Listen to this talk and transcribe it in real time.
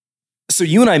So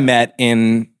you and I met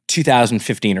in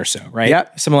 2015 or so, right? Yeah.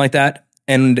 Something like that.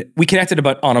 And we connected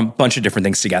on a bunch of different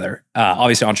things together.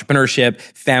 Obviously entrepreneurship,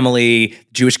 family,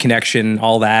 Jewish connection,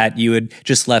 all that. You had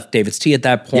just left David's Tea at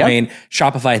that point. Yep.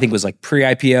 Shopify, I think, was like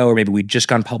pre-IPO, or maybe we'd just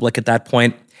gone public at that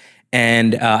point.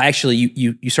 And actually,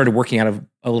 you started working out of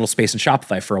a little space in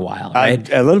Shopify for a while, right?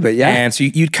 A little bit, yeah. And so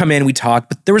you'd come in, we talked,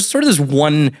 but there was sort of this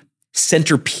one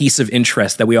centerpiece of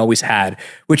interest that we always had,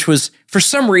 which was, for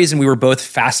some reason, we were both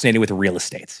fascinated with real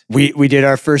estate. We did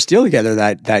our first deal together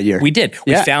that year. We did.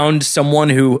 We found someone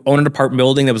who owned an apartment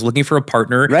building that was looking for a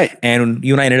partner. Right. And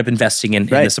you and I ended up investing in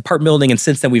this apartment building. And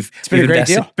since then, it's been a great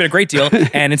deal. It's been a great deal.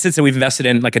 And since then, we've invested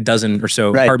in like a dozen or so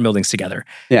apartment buildings together.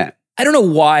 Yeah. I don't know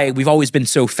why we've always been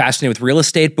so fascinated with real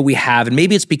estate, but we have. And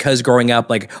maybe it's because growing up,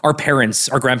 like our parents,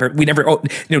 our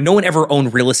grandparents, no one ever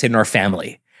owned real estate in our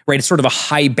family. Right, it's sort of a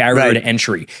high barrier to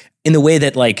entry in the way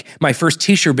that like my first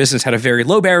t-shirt business had a very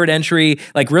low barrier to entry.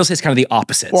 Like real estate's kind of the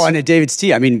opposite. Well, and at David's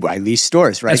Tea, I mean, I leased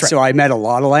stores, right? So I met a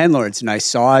lot of landlords and I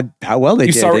saw how well they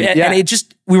did. And it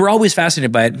just, we were always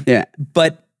fascinated by it. Yeah.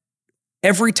 But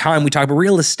every time we talk about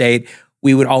real estate,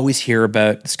 we would always hear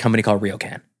about this company called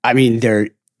RioCan. I mean, they're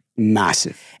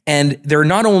massive. And they're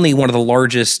not only one of the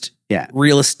largest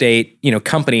real estate,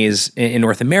 companies in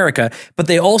North America, but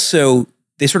they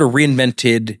sort of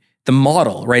reinvented the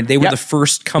model, right? They were the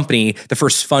first company, the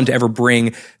first fund to ever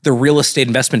bring the real estate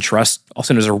investment trust,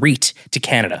 also known as a REIT, to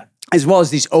Canada. As well as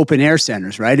these open air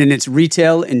centers, right? And it's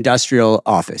retail, industrial,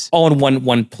 office. All in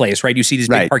one place, right? You see these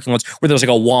big parking lots where there's like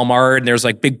a Walmart and there's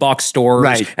like big box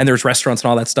stores and there's restaurants and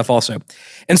all that stuff also.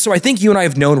 And so I think you and I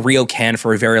have known RioCan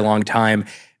for a very long time.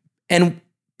 And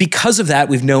because of that,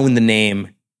 we've known the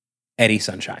name Eddie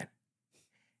Sonshine.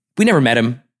 We never met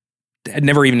him. I'd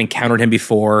never even encountered him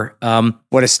before.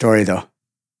 What a story, though.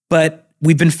 But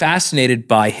we've been fascinated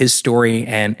by his story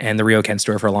and the RioCan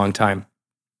story for a long time.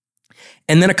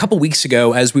 And then a couple weeks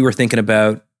ago, as we were thinking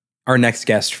about our next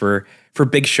guest for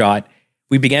Big Shot,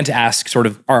 we began to ask sort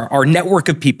of our network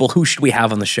of people, who should we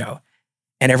have on the show?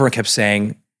 And everyone kept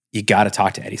saying, you got to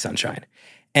talk to Eddie Sonshine.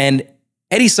 And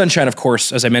Eddie Sonshine, of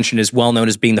course, as I mentioned, is well known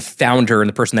as being the founder and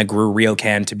the person that grew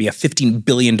RioCan to be a $15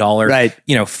 billion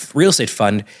real estate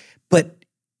fund. But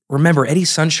remember, Eddie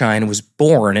Sonshine was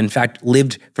born, in fact,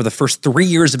 lived for the first 3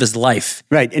 years of his life.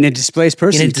 Right, in a displaced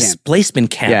person camp. Displacement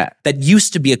camp that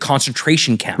used to be a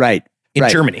concentration camp in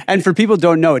Germany. And for people who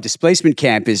don't know, a displacement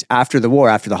camp is after the war,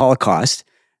 after the Holocaust,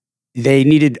 they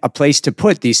needed a place to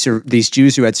put these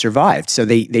Jews who had survived. So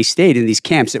they stayed in these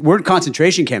camps that weren't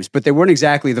concentration camps, but they weren't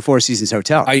exactly the Four Seasons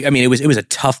Hotel. I mean, it was a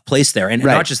tough place there. And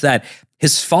not just that,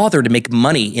 his father, to make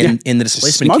money in the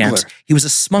displacement camps, he was a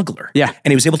smuggler. Yeah.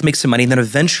 And he was able to make some money. And then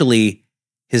eventually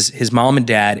his mom and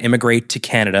dad immigrate to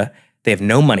Canada. They have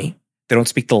no money. They don't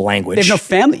speak the language. They have no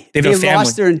family. They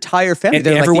lost their entire family. And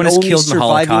everyone is killed in the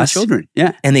Holocaust. Children.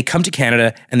 Yeah. And they come to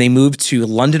Canada and they move to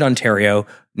London, Ontario.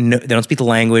 No, they don't speak the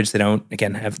language. They don't,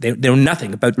 again, they know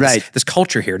nothing about this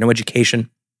culture here, no education.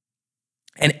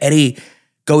 And Eddie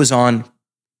goes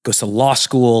to law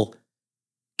school,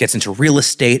 gets into real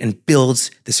estate and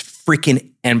builds this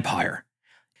freaking empire.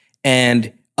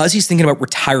 And as he's thinking about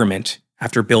retirement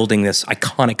after building this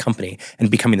iconic company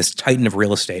and becoming this titan of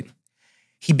real estate,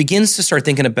 he begins to start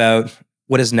thinking about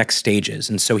what his next stage is.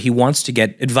 And so he wants to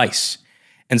get advice.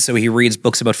 And so he reads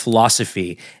books about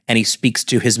philosophy and he speaks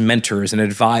to his mentors and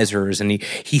advisors and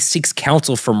he seeks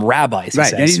counsel from rabbis.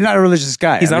 Right, and he's not a religious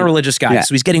guy. He's not a religious guy. Yeah.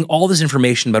 So he's getting all this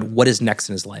information about what is next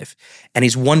in his life. And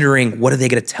he's wondering, what are they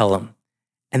going to tell him?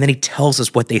 And then he tells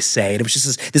us what they say. And it was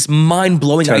just this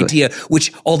mind-blowing idea,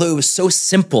 which, although it was so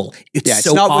simple, it's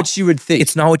not what you would think.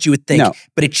 It's not what you would think,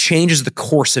 but it changes the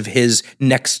course of his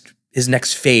next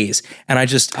phase. And I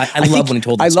love when he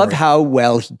told that story. I love how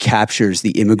well he captures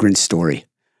the immigrant story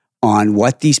on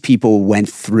what these people went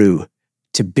through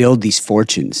to build these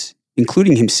fortunes,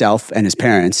 including himself and his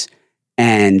parents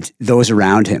and those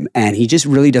around him. And he just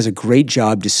really does a great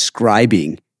job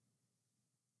describing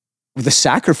the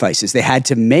sacrifices they had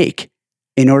to make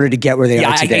in order to get where they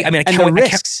are today. I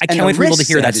can't wait for people to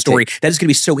hear that story. That is going to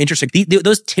be so interesting.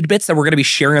 Those tidbits that we're going to be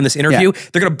sharing on this interview,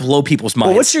 they're going to blow people's minds.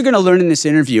 Well, what you're going to learn in this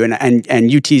interview,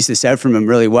 and you teased this out from him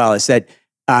really well, is that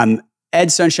Ed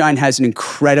Sonshine has an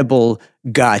incredible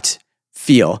gut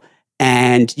feel.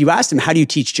 And you asked him, how do you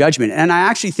teach judgment? And I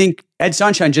actually think Ed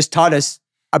Sonshine just taught us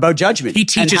about judgment. He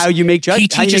teaches and how you make judgment. He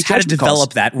teaches how to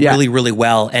develop that really, really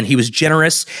well. And he was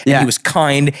generous and he was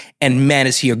kind. And man,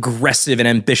 is he aggressive and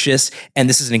ambitious. And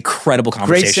this is an incredible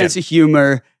conversation. Great sense of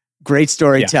humor. Great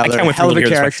storyteller. I can't wait for hell of a this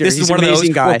character. This is one of those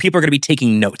where people are going to be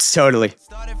taking notes. Totally.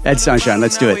 Ed Sonshine,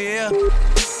 let's do it.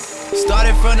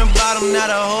 Started from the bottom, now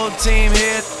the whole team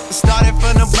here. Started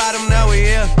from the bottom, now we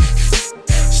here.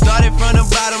 from the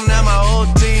bottom, now my whole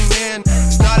team in.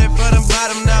 Started from the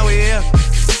bottom, now we here.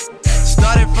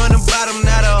 Started from the bottom,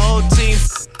 now the whole team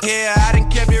here. I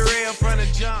done kept it real from the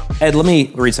jump. Ed, let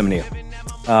me read something to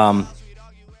you.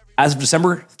 As of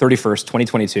December 31st,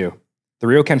 2022, the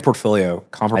RioCan portfolio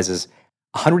comprises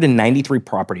 193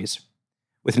 properties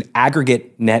with an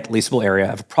aggregate net leasable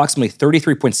area of approximately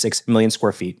 33.6 million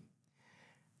square feet.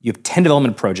 You have 10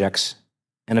 development projects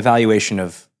and a valuation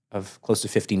of close to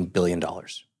 $15 billion.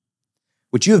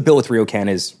 What you have built with RioCan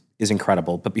is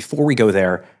incredible. But before we go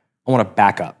there, I want to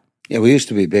back up. Yeah, we used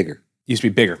to be bigger. Used to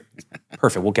be bigger.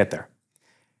 Perfect. We'll get there.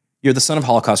 You're the son of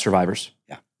Holocaust survivors.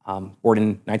 Yeah. Born in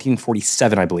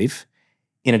 1947, I believe,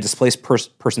 in a displaced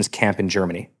persons camp in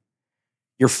Germany.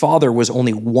 Your father was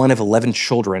only one of 11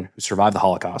 children who survived the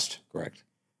Holocaust. Correct.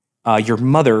 Your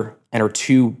mother and her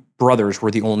two brothers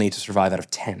were the only to survive out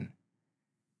of 10.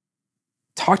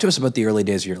 Talk to us about the early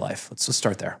days of your life. Let's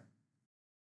start there.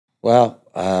 Well,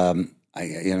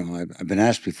 I've been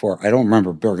asked before. I don't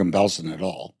remember Bergen-Belsen at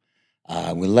all.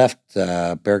 We left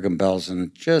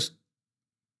Bergen-Belsen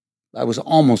I was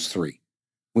almost 3.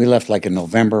 We left like in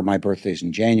November. My birthday's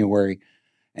in January.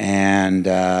 And,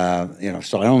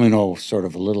 so I only know sort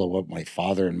of a little of what my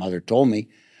father and mother told me.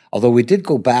 Although we did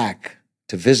go back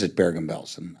to visit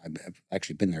Bergen-Belsen. I've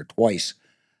actually been there twice.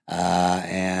 What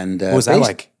was that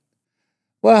like?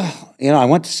 Well, I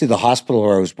went to see the hospital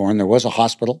where I was born. There was a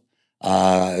hospital.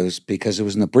 It was because it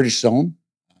was in the British zone.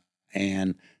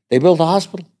 And they built a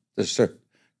hospital. The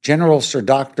General Sir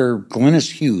Dr.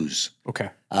 Glynis Hughes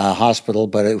hospital,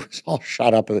 but it was all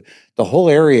shot up. The whole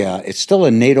area, it's still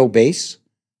a NATO base,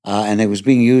 and it was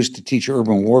being used to teach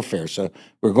urban warfare. So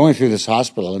we're going through this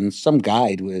hospital, and some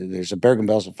guide, there's a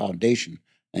Bergen-Belsen Foundation,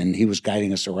 and he was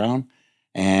guiding us around,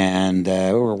 and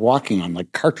we were walking on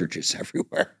like cartridges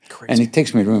everywhere. Crazy. And he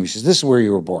takes me to a room. He says, "This is where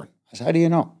you were born." I said, "How do you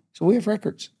know?" So we have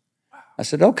records. Wow. I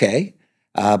said, "Okay."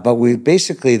 But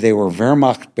they were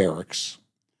Wehrmacht barracks.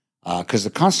 Because there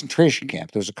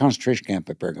was a concentration camp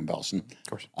at Bergen-Belsen. Of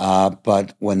course.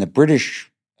 But when the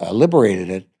British liberated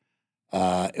it,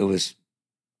 it was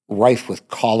rife with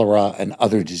cholera and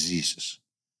other diseases.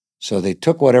 So they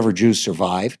took whatever Jews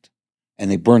survived and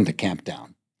they burned the camp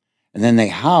down. And then they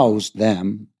housed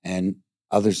them and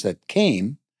others that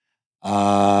came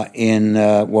in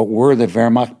what were the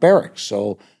Wehrmacht barracks.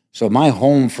 So my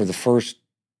home for the first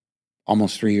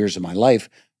almost 3 years of my life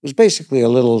was basically a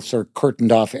little sort of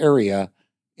curtained off area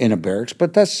in a barracks,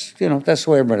 but that's the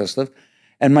way everybody else lived.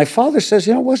 And my father says,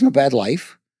 it wasn't a bad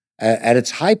life. At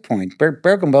its high point,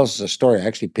 Bergen-Belsen is a story. I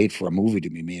actually paid for a movie to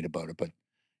be made about it, but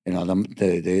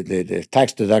the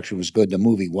tax deduction was good. The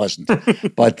movie wasn't.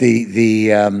 But at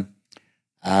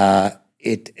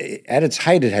its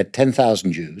height, it had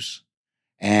 10,000 Jews,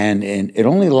 and it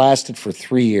only lasted for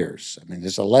 3 years. I mean,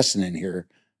 there's a lesson in here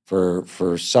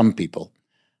for some people.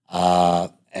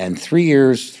 And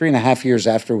 3.5 years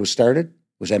after it was started,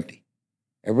 it was empty.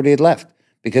 Everybody had left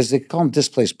because they call them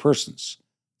displaced persons.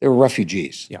 They were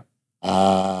refugees. Yeah.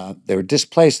 They were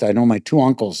displaced. I know my 2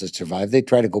 uncles that survived. They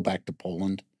tried to go back to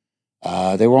Poland.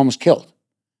 They were almost killed.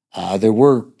 There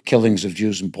were killings of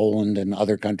Jews in Poland and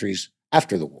other countries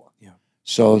after the war. Yeah.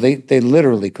 So they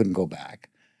literally couldn't go back.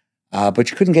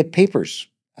 But you couldn't get papers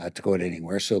to go to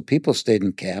anywhere. So people stayed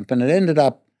in camp, and it ended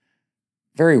up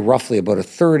very roughly about a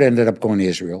third ended up going to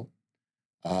Israel.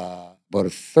 About a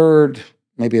third,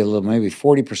 maybe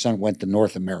 40% went to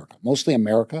North America, mostly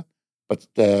America, but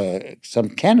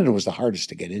Canada was the hardest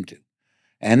to get into.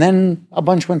 And then a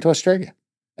bunch went to Australia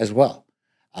as well.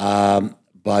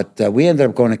 But we ended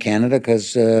up going to Canada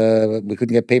because we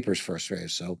couldn't get papers for Australia,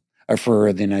 or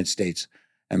for the United States.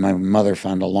 And my mother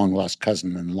found a long-lost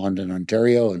cousin in London,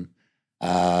 Ontario. And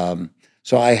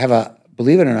so I have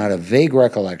believe it or not, a vague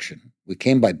recollection. We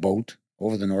came by boat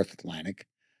over the North Atlantic.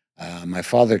 My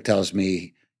father tells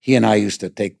me he and I used to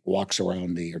take walks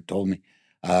around told me,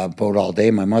 boat all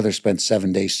day. My mother spent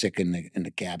 7 days sick in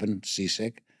the cabin,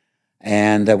 seasick.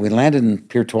 And we landed in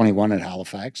Pier 21 at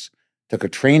Halifax, took a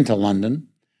train to London.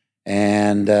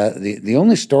 And the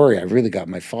only story I really got,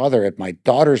 my father at my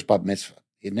daughter's bat mitzvah,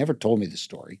 he had never told me the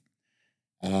story.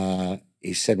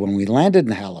 He said, when we landed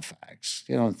in Halifax,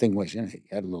 the thing was, he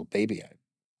had a little baby. I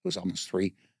was almost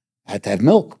 3. I had to have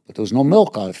milk, but there was no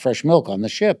fresh milk on the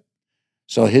ship.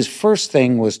 So his first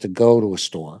thing was to go to a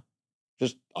store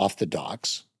just off the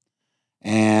docks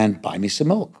and buy me some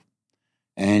milk.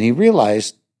 And he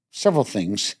realized several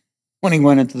things when he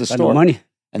went into the store. No money.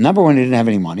 And number one, he didn't have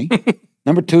any money.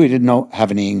 Number two, he didn't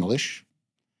have any English.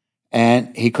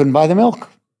 And he couldn't buy the milk.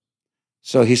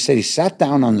 So he said he sat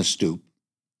down on the stoop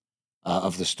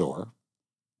of the store,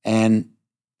 and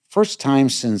first time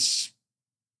since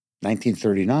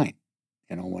 1939,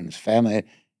 when his family,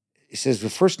 he says, the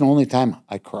first and only time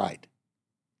I cried.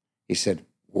 He said,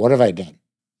 what have I done?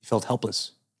 He felt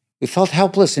helpless. He felt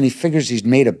helpless, and he figures he's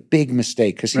made a big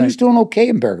mistake because he was doing okay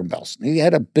in Bergen-Belsen. He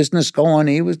had a business going.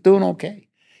 He was doing okay.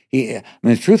 The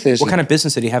truth is... What kind of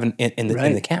business did he have in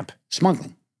the camp?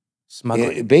 Smuggling.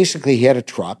 Smuggling. Basically, he had a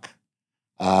truck.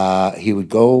 He would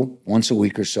go once a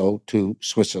week or so to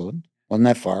Switzerland. Wasn't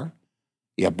that far.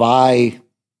 You buy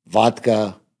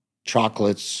vodka,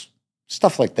 chocolates,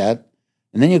 stuff like that.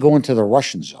 And then you go into the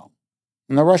Russian zone.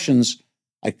 And the Russians,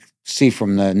 I see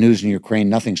from the news in Ukraine,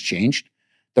 nothing's changed.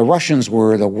 The Russians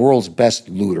were the world's best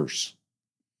looters.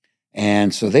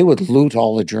 And so they would loot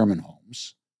all the German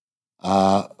homes.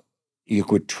 You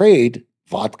could trade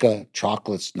vodka,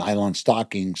 chocolates, nylon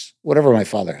stockings, whatever my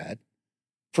father had,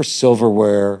 for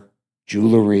silverware,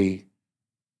 jewelry,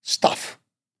 stuff.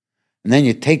 And then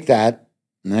you take that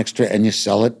and you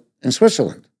sell it in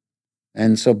Switzerland.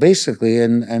 And so basically,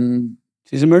 and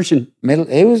he's a merchant.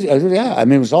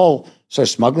 It was all sort of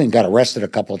smuggling. Got arrested a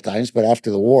couple of times, but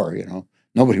after the war,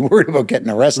 nobody worried about getting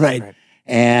arrested. Right.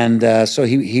 And so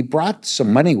he brought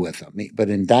some money with him, but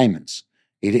in diamonds.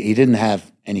 He didn't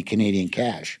have any Canadian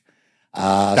cash.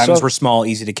 Diamonds were small,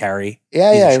 easy to carry.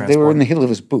 Yeah, they were in the heel of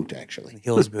his boot, actually. The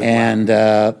heel of his boot. And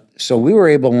so we were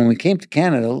able, when we came to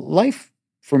Canada, life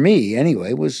for me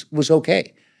anyway was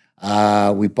okay.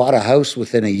 We bought a house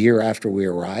within a year after we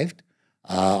arrived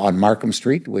on Markham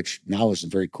Street, which now is a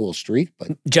very cool street.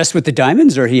 But just with the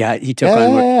diamonds, or he took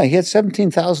on more? Yeah, he had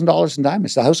 $17,000 in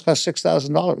diamonds. The house cost $6,000. It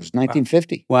was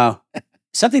 1950. Wow.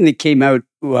 Something that came out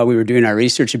while we were doing our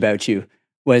research about you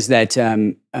was that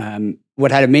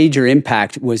what had a major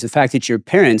impact was the fact that your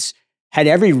parents had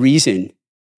every reason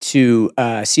to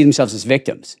see themselves as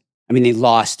victims. I mean, they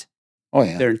lost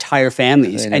their entire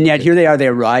families. And yet here they are, they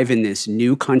arrive in this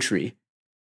new country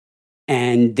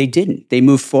and they didn't. They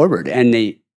moved forward and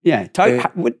what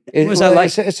was that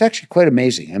like? It's actually quite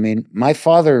amazing. I mean, my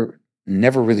father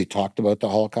never really talked about the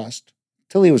Holocaust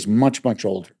till he was much, much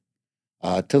older,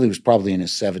 till he was probably in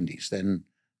his 70s. Then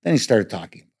he started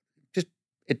talking.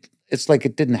 It's like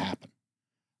it didn't happen.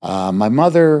 My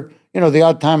mother, the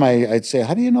odd time I'd say,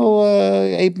 how do you know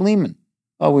Abe Lehman?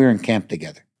 Oh, we were in camp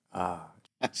together. I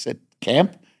said,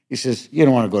 camp? He says, you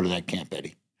don't want to go to that camp,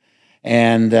 Eddie.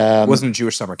 And it wasn't a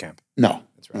Jewish summer camp. No.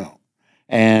 That's right. No.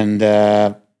 And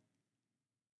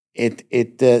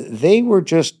they were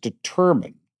just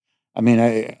determined. I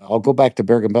mean, I'll go back to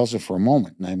Bergen-Belsen for a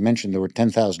moment. And I mentioned there were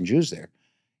 10,000 Jews there.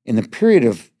 In the period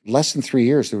of less than 3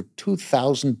 years, there were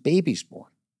 2,000 babies born.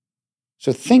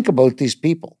 So think about these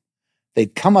people.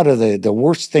 They'd come out of the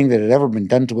worst thing that had ever been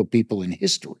done to a people in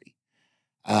history.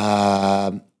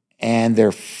 And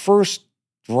their first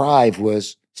drive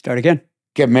was... Start again.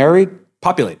 Get married.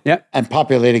 Populate. Yeah. And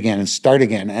populate again and start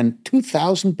again. And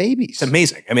 2,000 babies. It's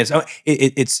amazing. I mean,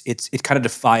 it kind of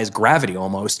defies gravity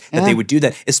almost that they would do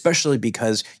that, especially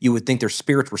because you would think their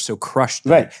spirits were so crushed.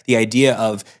 Right. The idea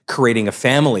of creating a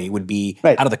family would be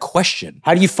out of the question.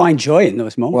 How do you find joy in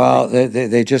those moments? Well,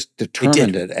 they just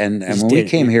determined it. And when we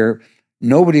came here,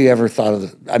 nobody ever thought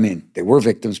of they were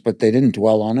victims, but they didn't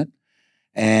dwell on it.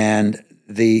 And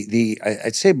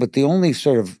I'd say, but the only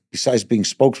sort of, besides being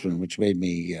spokesman, which made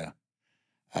me...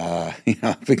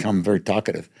 become very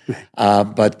talkative.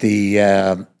 But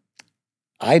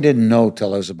I didn't know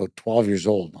till I was about 12 years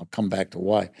old, and I'll come back to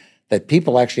why, that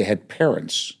people actually had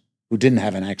parents who didn't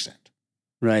have an accent.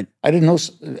 Right. I didn't know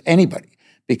anybody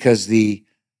because the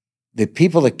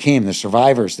people that came, the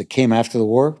survivors that came after the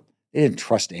war, they didn't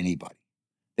trust anybody.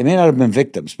 They may not have been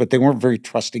victims, but they weren't very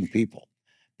trusting people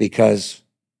because,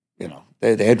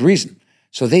 they had reason.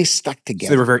 So they stuck together.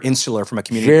 So they were very insular from a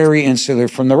community. Very insular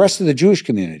from the rest of the Jewish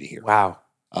community here. Wow.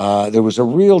 There was a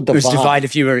real divide. It was divide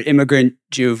if you were immigrant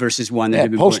Jew versus one that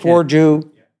had been post-war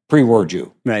Jew, pre-war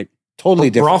Jew. Right. Totally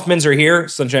different. Bronfmans are here,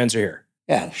 Sonshines are here.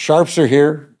 Yeah, Sharps are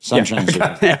here, Sunshine's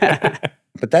here.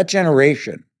 But that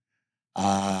generation,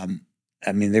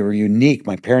 they were unique,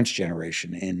 my parents'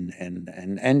 generation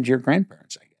and your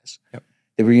grandparents, I guess. Yep.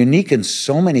 They were unique in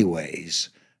so many ways.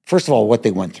 First of all, what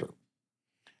they went through.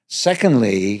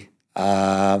 Secondly,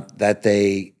 that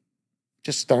they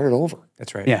just started over.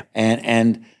 That's right. Yeah.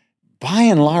 And by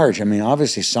and large,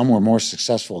 obviously some were more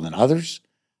successful than others,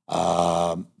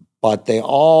 but they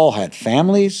all had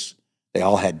families. They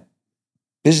all had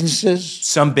businesses.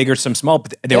 Some bigger, some small,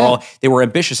 but they were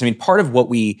ambitious. Part of what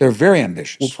they're very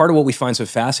ambitious. Well, part of what we find so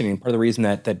fascinating, part of the reason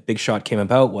that Big Shot came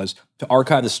about was to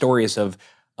archive the stories of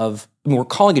we're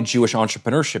calling it Jewish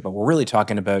entrepreneurship, but we're really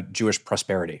talking about Jewish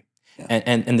prosperity. Yeah.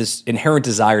 And this inherent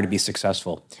desire to be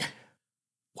successful.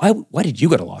 Why did you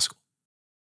go to law school?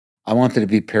 I wanted to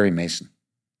be Perry Mason.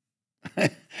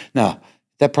 No,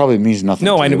 That probably means nothing.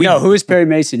 No, to I know. you. No, who is Perry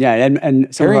Mason? Yeah,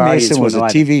 and some Perry of our Mason audience was a will know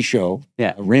either. TV show.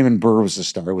 Yeah. Raymond Burr was the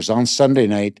star. It was on Sunday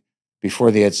night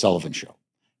before the Ed Sullivan Show.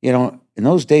 You know, in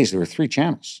those days, there were 3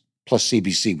 channels, plus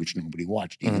CBC, which nobody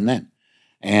watched even then.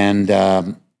 And,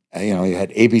 you know, you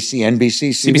had ABC, NBC,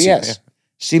 CBS.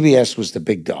 CBS was the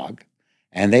big dog.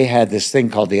 And they had this thing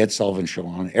called the Ed Sullivan Show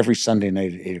on every Sunday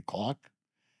night at 8 o'clock.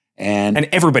 And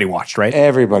everybody watched, right?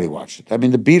 everybody watched it. I mean,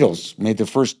 the Beatles made their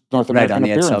first North American on the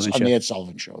Ed appearance Sullivan on Show. the Ed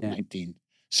Sullivan Show in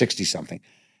 1960-something.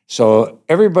 So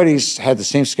everybody's had the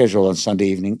same schedule on Sunday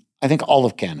evening, I think all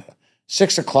of Canada.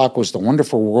 6 o'clock was The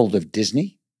Wonderful World of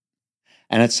Disney.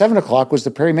 And at 7 o'clock was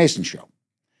the Perry Mason Show.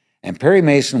 And Perry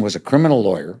Mason was a criminal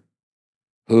lawyer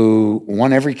who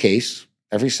won every case.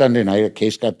 Every Sunday night, a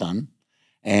case got done.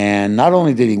 And not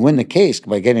only did he win the case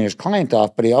by getting his client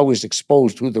off, but he always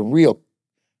exposed who the real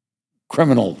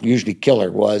criminal, usually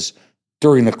killer, was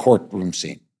during the courtroom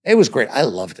scene. It was great. I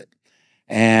loved it.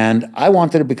 And I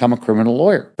wanted to become a criminal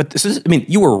lawyer. But this is, I mean,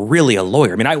 you were really a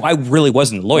lawyer. I mean, I really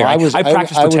wasn't a lawyer. Well, I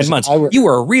practiced for 10 months. You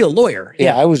were a real lawyer.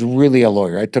 Yeah, I was really a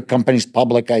lawyer. I took companies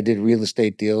public. I did real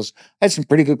estate deals. I had some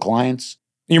pretty good clients.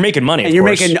 You're making money, And you're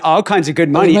making all kinds of good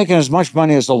I money. was making as much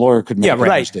money as a lawyer could make Yeah, in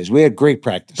right. those days. We had great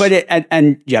practice. But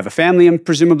and you have a family,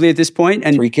 presumably at this point,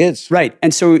 and 3 kids. right.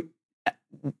 And so,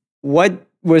 what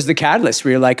was the catalyst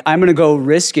where you're like, I'm going to go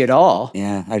risk it all?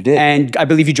 Yeah, I did. And I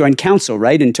believe you joined council,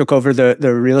 right, and took over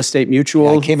the real estate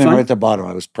mutual. I came in fund? right at the bottom.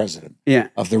 I was president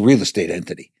of the real estate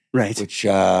entity, right. which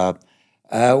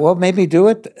what made me do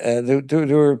it?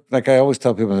 There were, like I always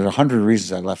tell people, there are 100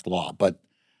 reasons I left law, but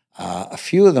a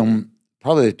few of them,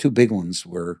 probably the 2 big ones,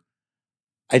 were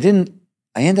I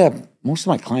ended up, most of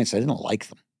my clients, I didn't like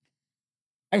them.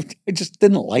 I just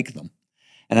didn't like them.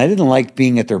 And I didn't like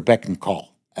being at their beck and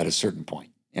call at a certain point.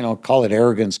 You know, call it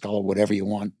arrogance, call it whatever you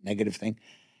want, negative thing.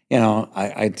 You know,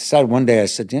 I decided one day, I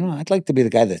said, you know, I'd like to be the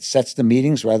guy that sets the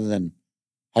meetings rather than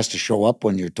has to show up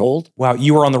when you're told. Wow,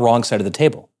 you were on the wrong side of the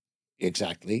table.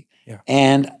 Exactly. Yeah.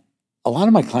 And a lot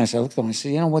of my clients, I looked at them and I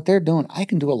said, you know, what they're doing, I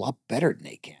can do a lot better than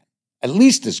they can. At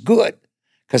least as good.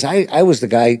 Because I was the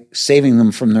guy saving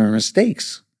them from their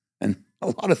mistakes. And a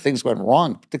lot of things went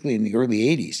wrong, particularly in the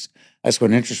early 80s. That's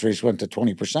when interest rates went to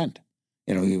 20%.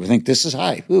 You know, you would think this is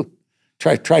high. Ooh,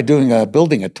 try doing a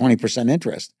building at 20%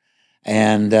 interest.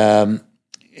 And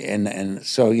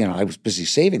so, you know, I was busy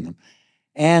saving them.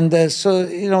 And so,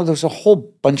 you know, there was a whole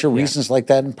bunch of reasons like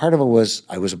that. And part of it was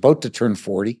I was about to turn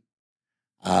 40.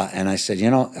 And I said,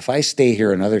 you know, if I stay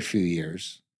here another few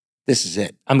years, this is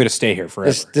it. I'm going to stay here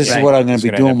forever. This is what I'm going to be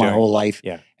gonna doing end up my whole life.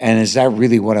 Yeah. And is that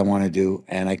really what I want to do?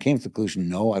 And I came to the conclusion,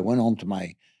 no. I went home to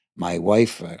my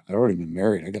wife. I'd already been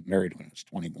married. I got married when I was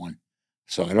 21.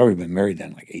 So I'd already been married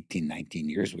then, like 18, 19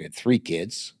 years. We had 3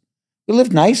 kids. We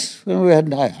lived nice. We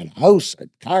had a house,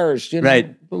 had cars. You know,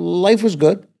 Right. Life was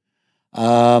good.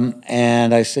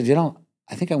 And I said, you know,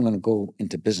 I think I'm going to go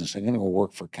into business. I'm going to go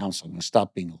work for council. I'm going to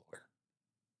stop being a lawyer.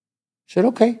 She said,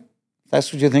 okay, if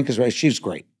that's what you think is right. She's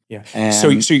great. Yeah. And So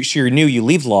you knew you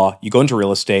leave law, you go into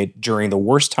real estate during the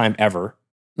worst time ever.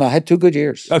 no, I had 2 good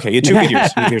years. Okay, you had 2 good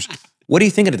years. 2 good years. What are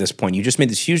you thinking at this point? You just made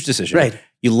this huge decision. Right.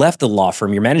 You left the law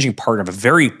firm. You're managing partner of a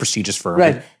very prestigious firm.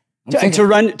 Right. To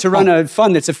run a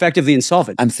fund that's effectively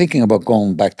insolvent. I'm thinking about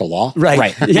going back to law.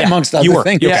 Right. Yeah. Amongst other You were.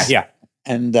 things. Okay, yeah.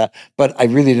 And but I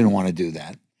really didn't want to do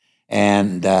that.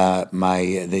 And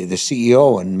the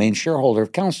CEO and main shareholder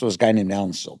of council was a guy named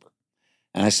Alan Silber.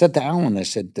 And I said to Alan, I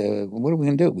said, what are we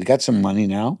going to do? We got some money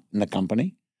now in the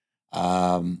company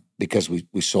because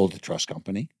we sold the trust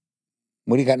company.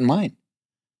 What do you got in mind?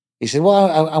 He said,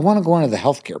 well, I want to go into the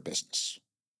healthcare business.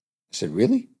 I said,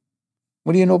 really?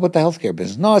 What do you know about the healthcare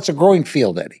business? No, it's a growing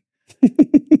field, Eddie.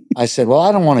 I said, well,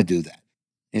 I don't want to do that.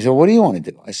 He said, what do you want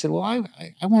to do? I said, well, I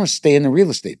want to stay in the real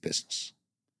estate business.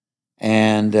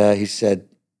 And he said,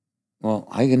 well,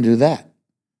 how are you going to do that?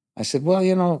 I said, well,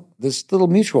 you know, this little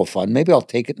mutual fund, maybe I'll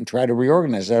take it and try to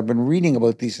reorganize it. I've been reading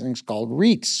about these things called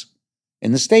REITs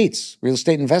in the States, Real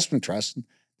Estate Investment Trusts.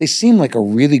 They seem like a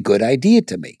really good idea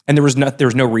to me. And there was no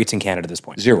REITs in Canada at this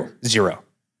point. Zero.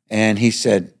 And he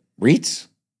said, REITs?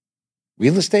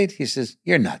 Real estate? He says,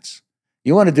 you're nuts.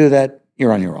 You want to do that?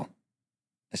 You're on your own.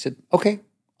 I said, okay,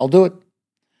 I'll do it.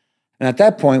 And at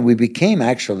that point, we became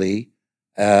actually,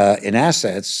 in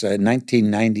assets,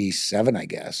 1997, I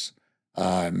guess,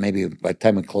 maybe by the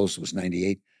time it closed, it was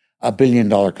 98, $1 billion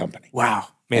company. Wow.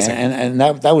 Amazing. And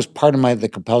that was part of the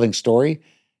compelling story,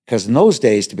 because in those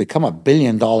days, to become $1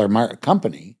 billion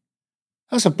company,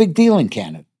 that was a big deal in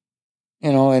Canada.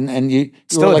 You know, and you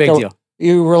Still were a like big deal.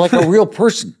 You were like a real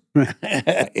person. And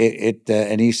I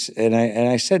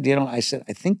said, you know, I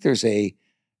think there's a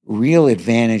real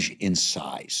advantage in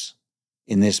size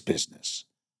in this business.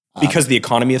 Because of the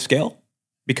economy of scale?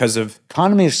 Because of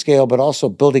economy of scale, but also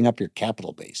building up your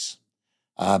capital base.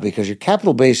 Because your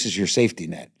capital base is your safety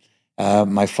net.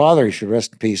 My father, he should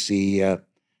rest in peace, he died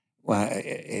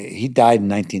in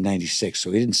 1996,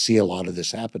 so he didn't see a lot of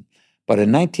this happen. But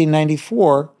in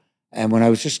 1994, and when I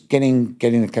was just took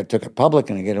it public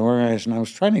and getting organized, and I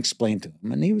was trying to explain to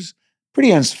him, and he was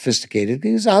pretty unsophisticated.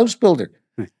 He was a house builder.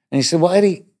 And he said, well,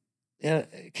 Eddie, can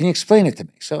you explain it to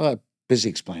me? So I'm busy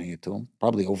explaining it to him,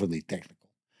 probably overly technical.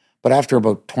 But after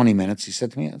about 20 minutes, he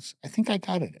said to me, I think I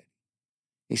got it.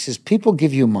 He says, people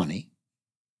give you money.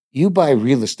 You buy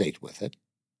real estate with it.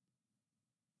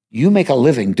 You make a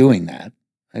living doing that.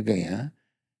 I go, yeah.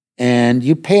 And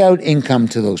you pay out income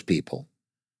to those people,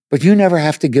 but you never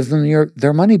have to give them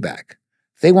their money back.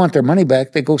 If they want their money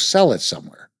back, they go sell it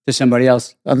somewhere. To somebody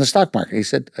else. On the stock market.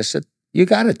 I said, you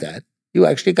got it, Dad. You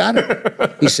actually got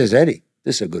it. He says, Eddie,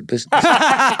 this is a good business.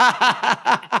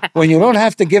 When you don't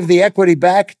have to give the equity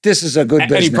back, this is a good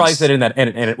business. And he probably said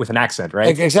it with an accent,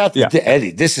 right? Exactly. Yeah.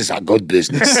 Eddie, this is a good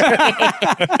business.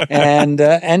 and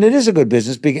it is a good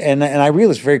business. And I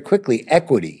realized very quickly,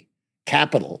 equity,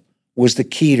 capital, was the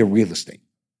key to real estate,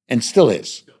 and still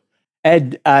is.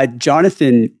 Ed,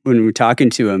 Jonathan, when we were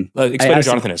talking to him, explain who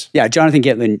Jonathan is. Yeah, Jonathan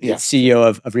Gitlin, CEO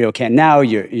of RioCan now,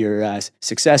 your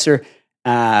successor.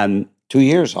 2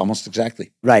 years, almost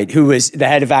exactly. Right, who was the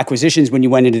head of acquisitions when you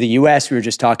went into the U.S. We were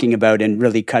just talking about, and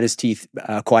really cut his teeth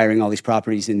acquiring all these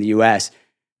properties in the U.S.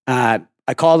 I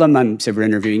called him. I said, we're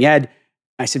interviewing Ed.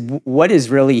 I said, what is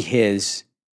really his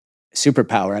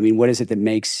superpower? I mean, what is it that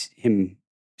makes him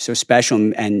so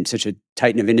special and such a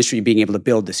titan of industry, being able to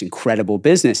build this incredible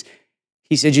business?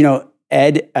 He said,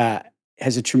 Ed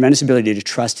has a tremendous ability to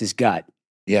trust his gut.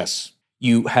 Yes.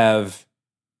 You have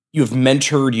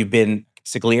mentored, you've been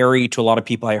consigliere to a lot of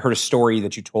people. I heard a story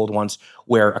that you told once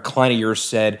where a client of yours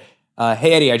said,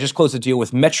 hey, Eddie, I just closed a deal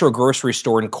with Metro Grocery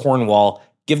Store in Cornwall.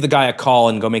 Give the guy a call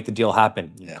and go make the deal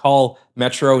happen. You call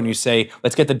Metro and you say,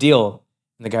 let's get the deal.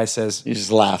 And the guy says... He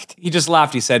just laughed.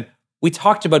 He said, we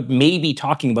talked about maybe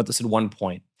talking about this at one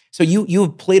point. So you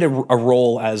have played a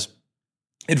role as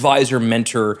advisor,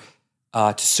 mentor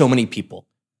to so many people,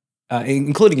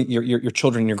 including your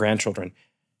children and your grandchildren.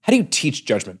 How do you teach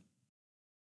judgment?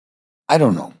 I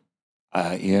don't know.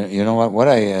 You know what? What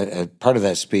I part of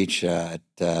that speech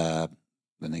when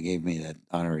they gave me that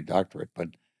honorary doctorate, but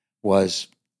was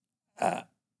I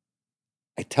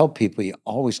tell people you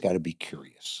always got to be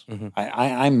curious. Mm-hmm.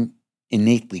 I'm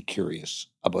innately curious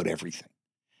about everything,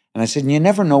 and I said you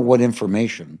never know what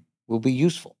information will be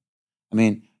useful. I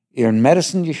mean, you're in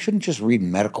medicine, you shouldn't just read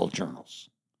medical journals.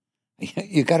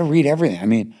 You got to read everything. I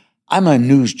mean, I'm a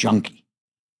news junkie.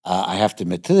 I have to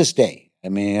admit, to this day. I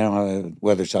mean,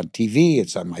 whether it's on TV,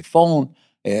 it's on my phone.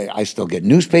 I still get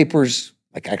newspapers,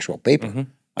 like actual paper. Mm-hmm.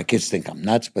 My kids think I'm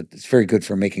nuts, but it's very good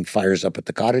for making fires up at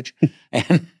the cottage,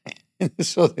 and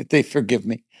so they forgive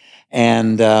me.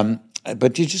 And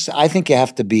but I think you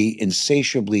have to be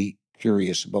insatiably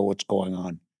curious about what's going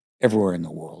on everywhere in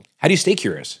the world. How do you stay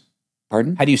curious?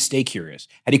 Pardon? How do you stay curious?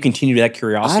 How do you continue that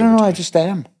curiosity? I don't know. I just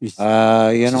am. You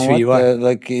know what? You are.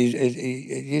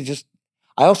 You just.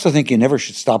 I also think you never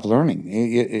should stop learning.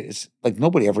 It's like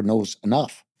nobody ever knows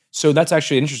enough. So that's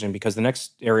actually interesting, because the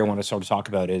next area I want to start to talk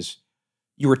about is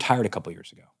you retired a couple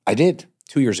years ago. I did.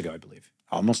 2 years ago, I believe.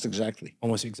 Almost exactly.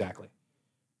 Almost exactly.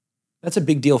 That's a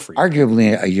big deal for you.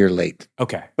 Arguably a year late.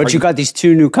 Okay. But you got these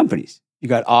two new companies. You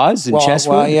got Oz and Chesswood?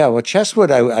 Well, yeah. Well,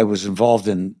 Chesswood I was involved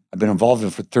in. I've been involved in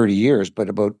for 30 years, but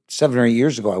about 7 or 8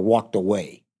 years ago, I walked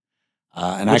away.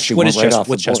 And actually went right off the board.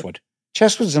 What's Chesswood?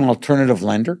 Chesswood's an alternative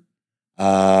lender.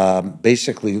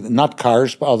 Basically, not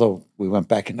cars, although we went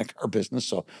back in the car business.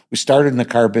 So we started in the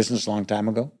car business a long time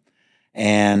ago.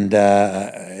 And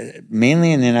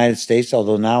mainly in the United States,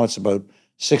 although now it's about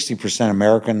 60%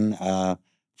 American, 40%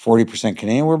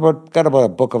 Canadian. Got about a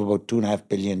book of about $2.5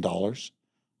 billion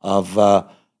of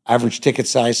average ticket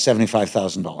size,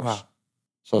 $75,000. Wow.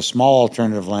 So a small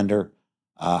alternative lender,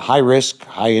 high risk,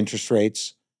 high interest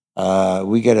rates.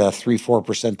 We get a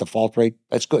 3-4% default rate.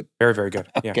 That's good. Very, very good.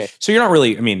 Yeah. Okay. So you're not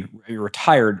really, you're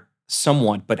retired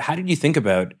somewhat, but how did you think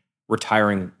about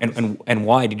retiring and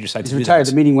why did you decide to do retired?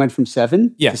 that? The meeting went from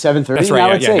 7 to 7:30. That's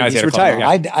right. Now he's retired.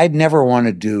 Yeah. I'd never want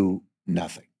to do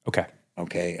nothing.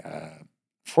 Okay.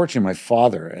 Fortunately, my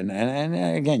father, and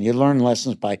again, you learn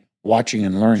lessons by watching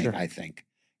and learning, sure. I think.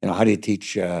 How do you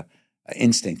teach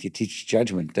instinct? You teach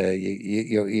judgment.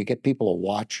 You get people to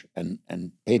watch and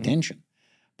pay attention.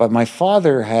 But my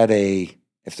father had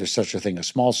if there's such a thing, a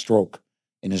small stroke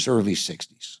in his early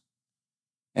 60s.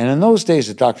 And in those days,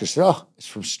 the doctor said, oh, it's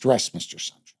from stress, Mr.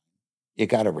 Sonshine. You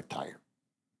got to retire.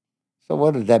 So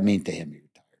what did that mean to him? He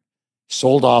retired.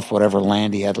 sold off whatever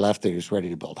land he had left. He was ready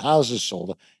to build houses,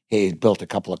 he had built a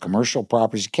couple of commercial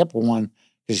properties. He kept one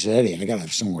because he said, Eddie, I got to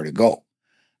have somewhere to go,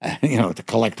 to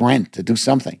collect rent, to do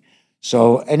something.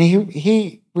 So, and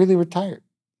he really retired.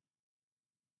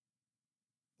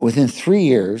 Within 3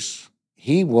 years,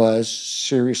 he was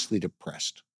seriously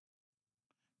depressed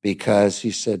because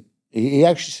he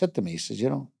actually said to me, he says,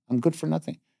 I'm good for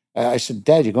nothing. I said,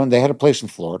 Dad, you're going, they had a place in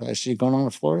Florida. I said, you going on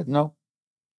to Florida? No.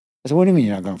 I said, what do you mean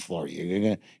you're not going to Florida? You're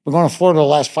going to Florida the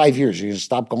last 5 years. You're going to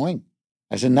stop going?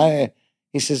 I said, no.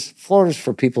 He says, Florida's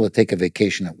for people that take a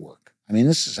vacation at work. I mean,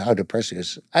 this is how depressing it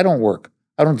is. I don't work.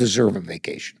 I don't deserve a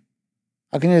vacation.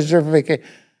 How can you deserve a vacation?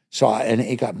 So, and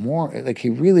it got more, like he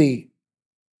really,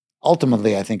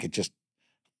 ultimately, I think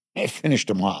it finished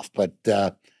him off. But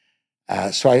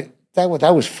so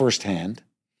that was firsthand.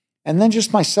 And then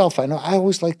just myself, I know I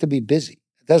always like to be busy.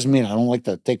 It doesn't mean I don't like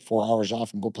to take 4 hours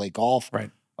off and go play golf.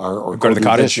 Right. Or go to the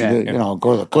cottage. Go to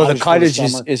the cottage. Well, the cottage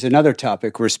is another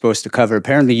topic we're supposed to cover.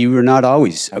 Apparently, you were not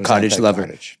always a cottage lover.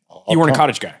 Cottage. You weren't a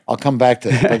cottage guy. I'll come back to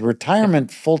that. But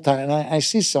retirement full-time, and I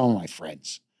see some of my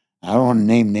friends. I don't want to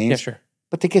name names. Yeah, sure.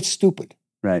 But they get stupid.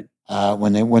 Right.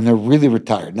 When they're really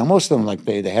retired. Now, most of them, like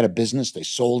they had a business, they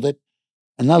sold it,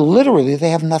 and now literally they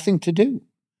have nothing to do.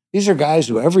 These are guys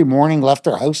who every morning left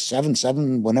their house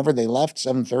 7, whenever they left,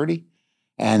 7:30,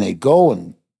 and they go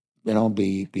and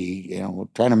be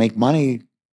trying to make money,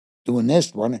 doing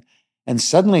this, running, and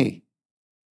suddenly,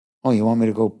 you want me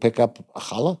to go pick up a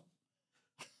challah?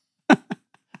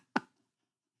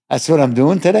 That's what I'm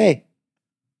doing today.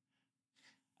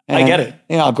 And, I get it.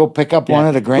 I'll go pick up one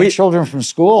of the grandchildren from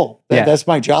school. That's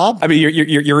my job. I mean,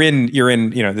 you're in.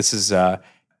 This is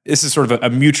sort of a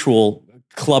mutual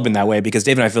club in that way because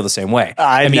Dave and I feel the same way.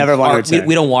 Never wanted to.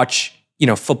 We don't watch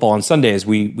football on Sundays.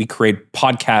 We create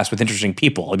podcasts with interesting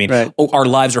people. I mean, right. Our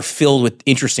lives are filled with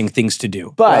interesting things to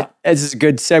do. But as is a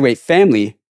good segue,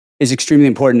 family is extremely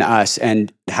important to us,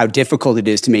 and how difficult it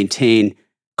is to maintain,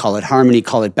 call it harmony,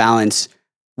 call it balance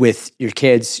with your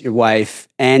kids, your wife,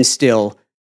 and still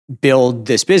build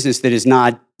this business that is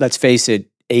not, let's face it,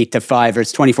 8 to 5 or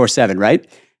it's 24/7, right?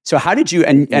 So how did you?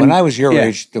 And when I was your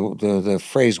age, the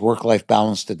phrase work-life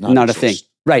balance did not exist. A thing,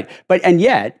 right? But and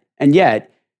yet,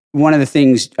 one of the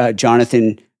things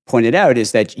Jonathan pointed out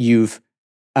is that you've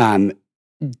done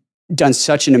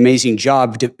such an amazing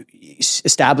job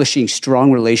establishing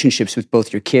strong relationships with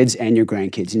both your kids and your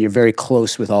grandkids, and you're very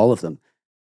close with all of them.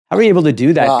 How are you able to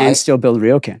do that and still build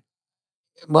RioCan?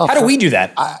 Well, how do we do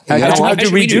that? How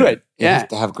do we do it? You have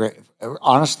to have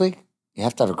honestly, you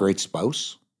have to have a great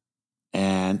spouse.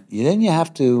 And then you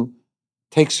have to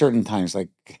take certain times. Like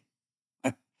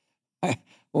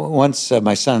once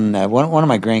my son, one of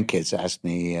my grandkids asked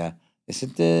me, they said,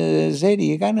 Zadie,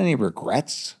 you got any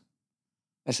regrets?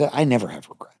 I said, I never have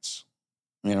regrets.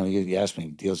 You ask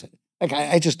me deals. Like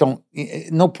I just don't,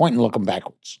 no point in looking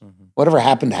backwards. Mm-hmm. Whatever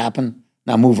happened, happened.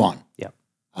 Now move on. Yeah.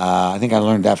 I think I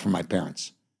learned that from my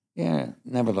parents. Yeah,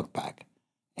 never look back.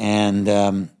 And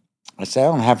I said,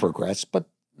 I don't have regrets, but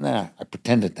I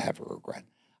pretended to have a regret.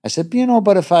 I said,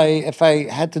 but if I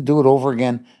had to do it over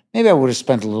again, maybe I would have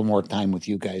spent a little more time with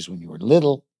you guys when you were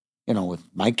little, with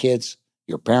my kids,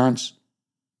 your parents,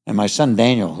 and my son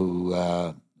Daniel, who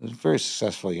is a very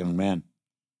successful young man.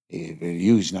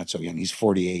 He's not so young. He's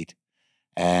 48.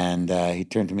 And he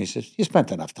turned to me and says, you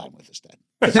spent enough time with us, Dad.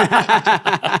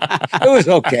 It was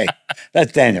okay.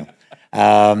 That's Daniel.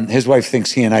 His wife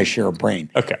thinks he and I share a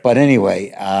brain. Okay. But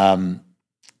anyway,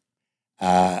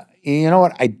 you know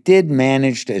what? I did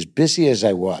manage to, as busy as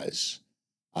I was,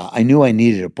 I knew I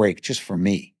needed a break just for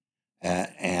me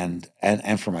and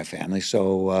for my family.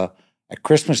 So at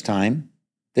Christmas time,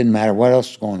 didn't matter what else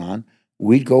was going on,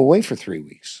 we'd go away for 3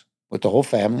 weeks with the whole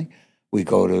family. We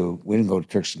didn't go to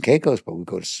Turks and Caicos, but we'd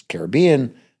go to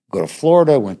Caribbean, go to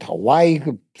Florida, went to Hawaii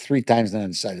 3 times, and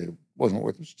then decided it wasn't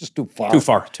worth it. It was just too far. Too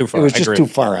far. It was just too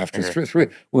far after 3.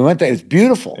 We went there. It's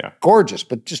beautiful, gorgeous,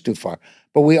 but just too far.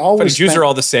 But we always Jews are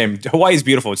all the same. Hawaii's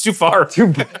beautiful. It's too far.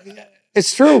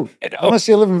 It's true. Unless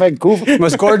you live in Vancouver.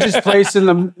 Most gorgeous place in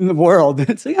the world.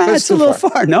 It's like, it's a little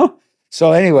far, no?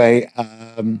 So anyway,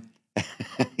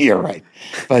 you're right.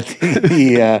 But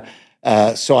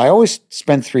so I always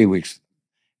spent 3 weeks.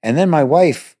 And then my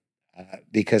wife,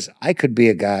 because I could be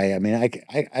a guy, I mean, I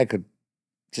could,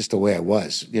 just the way I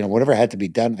was, whatever had to be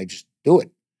done, I just do it.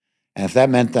 And if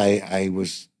that meant I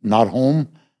was not home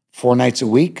 4 nights a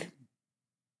week,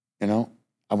 I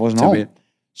wasn't home.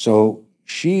 So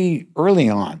she, early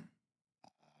on,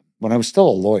 when I was still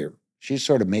a lawyer, she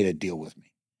sort of made a deal with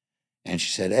me. And she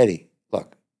said, Eddie,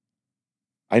 look,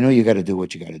 I know you got to do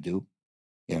what you got to do.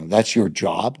 That's your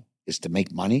job, is to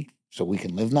make money so we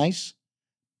can live nice.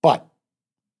 But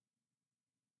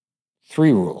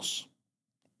 3 rules.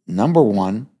 Number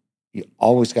 1, you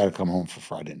always got to come home for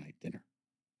Friday night dinner.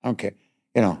 I don't care.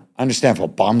 You know, I understand if a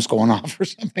bomb's going off or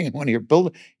something in one of your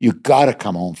buildings, you got to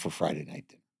come home for Friday night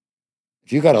dinner.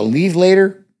 If you got to leave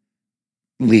later,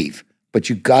 leave. But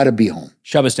you got to be home.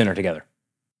 Shabbos dinner together.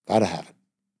 Got to have it.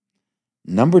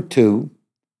 Number 2,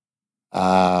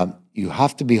 you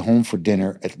have to be home for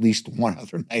dinner at least one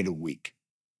other night a week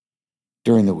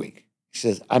during the week. She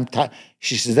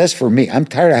says, that's for me. I'm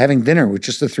tired of having dinner with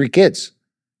just the 3 kids.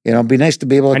 You know, it'd be nice to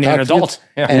be able to talk an to adult.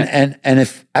 you. Yeah. And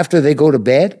if after they go to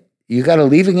bed, you got to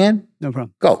leave again, No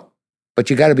problem. go. But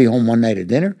you got to be home one night at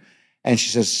dinner. And she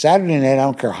says, Saturday night, I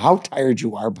don't care how tired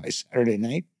you are by Saturday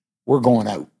night, we're going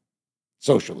out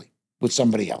socially with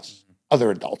somebody else, other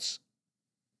adults.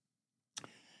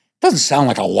 Doesn't sound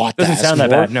like a lot. Doesn't sound that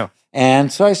bad, no.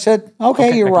 And so I said,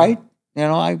 okay, you're right. You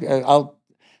know,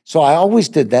 so I always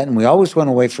did that, and we always went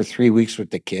away for 3 weeks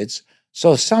with the kids.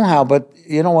 So somehow, but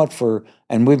you know what?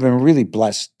 And we've been really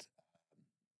blessed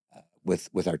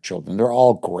with our children. They're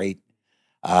all great.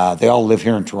 They all live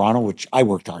here in Toronto, which I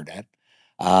worked hard at,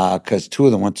 because 2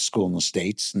 of them went to school in the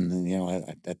States, and you know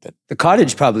The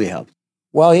cottage probably helped.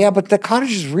 Well, yeah, but the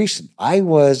cottage is recent. I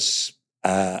was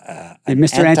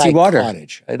Mr. Anti-water.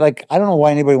 Cottage. I don't know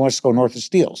why anybody wants to go north of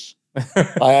Steeles.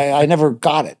 I never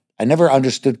got it. I never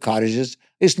understood cottages.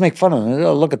 I used to make fun of them.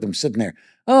 Oh, look at them sitting there.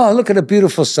 Oh, look at a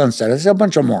beautiful sunset. It's a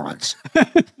bunch of morons.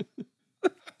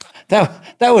 That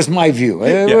was my view.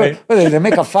 They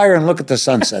make a fire and look at the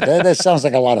sunset. That sounds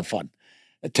like a lot of fun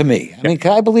to me. I mean,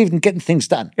 I believe in getting things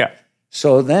done. Yeah.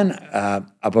 So then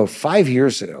about 6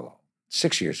 years ago,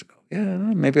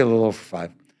 maybe a little over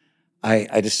 5,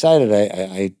 I decided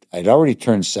I'd already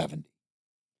turned 70.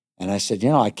 And I said, you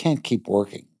know, I can't keep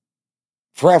working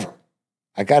forever.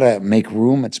 I got to make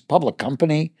room. It's a public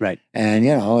company. Right. And,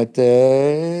 you know,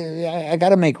 I got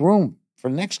to make room for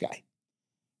the next guy.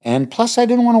 And plus, I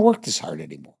didn't want to work this hard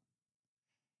anymore.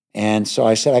 And so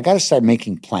I said, I got to start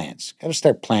making plans. Got to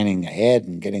start planning ahead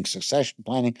and getting succession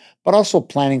planning, but also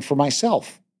planning for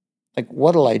myself. Like,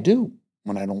 what'll I do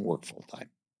when I don't work full time?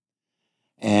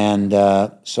 And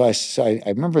so I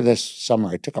remember this summer,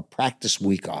 I took a practice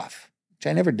week off, which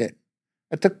I never did.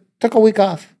 I took a week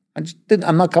off.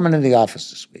 I'm not coming into the office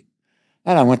this week.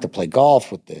 And I went to play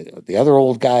golf with the other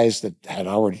old guys that had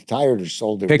already retired or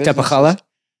sold their Picked up a businesses.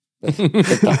 challah?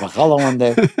 Picked up a challah one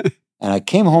day. And I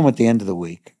came home at the end of the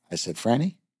week. I said,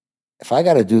 Franny, if I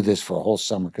got to do this for a whole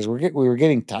summer, because we were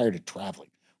getting tired of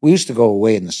traveling. We used to go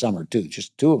away in the summer too,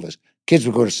 just 2 of us. Kids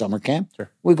would go to summer camp. Sure.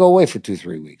 We'd go away for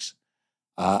 2-3 weeks.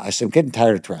 I said, I'm getting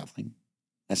tired of traveling.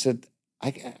 I said,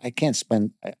 I can't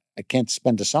spend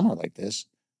a summer like this.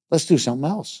 Let's do something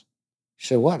else. She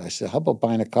said, what? I said, how about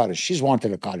buying a cottage? She's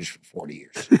wanted a cottage for 40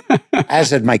 years, as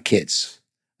had my kids.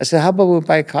 I said, how about we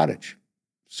buy a cottage?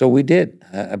 So we did.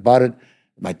 I bought it.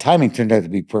 My timing turned out to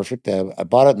be perfect. I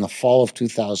bought it in the fall of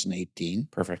 2018.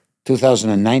 Perfect.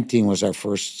 2019 was our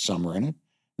first summer in it.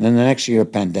 And then the next year, a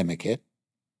pandemic hit.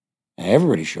 And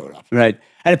everybody showed up. Right.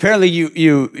 And apparently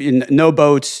you no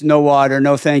boats, no water,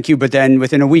 no thank you. But then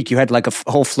within a week, you had like a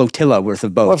whole flotilla worth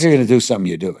of boats. Well, if you're going to do something,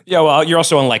 you do it. Yeah, well, you're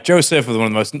also on Lake Joseph, with one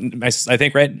of the most nice, I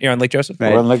think, right? You're on Lake Joseph?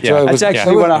 Right. We're on Lake Yeah. Joseph. That's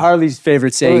actually one of Harley's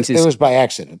favorite sayings It was by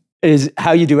accident. is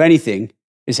how you do anything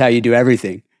is how you do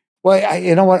everything. Well,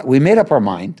 you know what? We made up our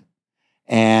mind.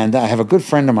 And I have a good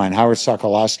friend of mine, Howard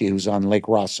Sokolowski, who's on Lake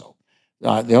Rosso.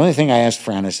 The only thing I asked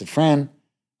Fran, I said, Fran,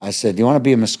 do you want to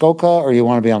be in Muskoka or you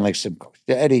want to be on Lake Simcoe? She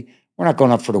said, Eddie, we're not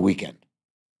going up for the weekend.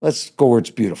 Let's go where it's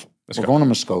beautiful. We're going to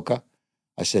Muskoka.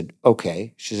 I said,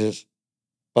 okay. She says,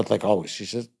 but like always, she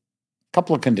says, a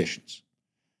couple of conditions.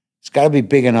 It's got to be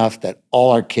big enough that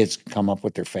all our kids can come up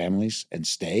with their families and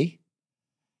stay.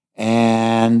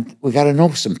 And we got to know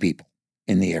some people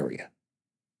in the area.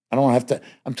 I don't have to,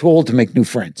 I'm too old to make new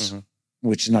friends,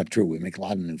 which is not true. We make a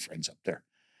lot of new friends up there.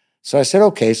 So I said,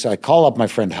 okay. So I call up my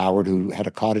friend Howard, who had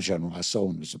a cottage on Rosso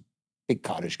and was a big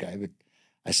cottage guy. But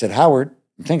I said, Howard,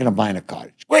 I'm thinking of buying a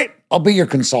cottage. Great, I'll be your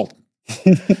consultant.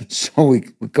 So we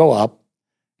go up,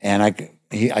 and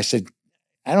I said,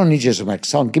 I don't need you as a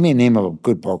consultant. Give me a name of a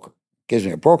good broker. Gives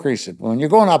me a broker. He said, well, when you're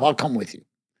going up, I'll come with you.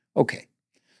 Okay.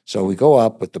 So we go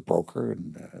up with the broker,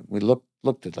 and we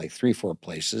looked at like 3-4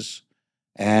 places,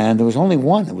 and there was only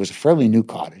one. It was a fairly new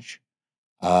cottage,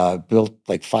 built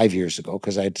like 5 years ago,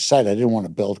 because I decided I didn't want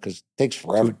to build because it takes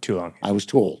forever. Too long. I was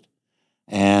too old.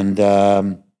 And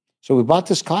so we bought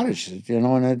this cottage,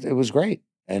 and it was great.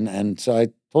 And so I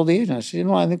told the agent, I said,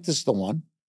 I think this is the one.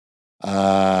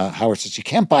 Howard says, you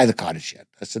can't buy the cottage yet.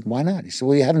 I said, why not? He said,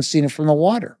 well, you haven't seen it from the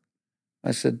water.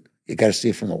 I said, you got to see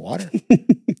it from the water?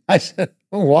 I said,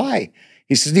 well, why?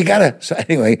 He says, you gotta. So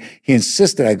anyway, he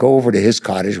insisted I go over to his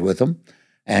cottage with him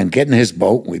and get in his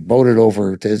boat. We boated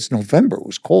over to, it's November, it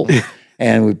was cold.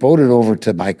 And we boated over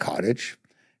to my cottage.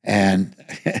 And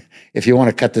if you want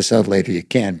to cut this out later, you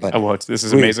can. But I won't. This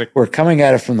is amazing. We're coming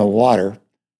at it from the water.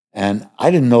 And I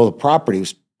didn't know the property.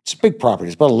 It's a big property.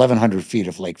 It's about 1,100 feet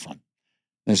of lakefront.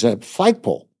 There's a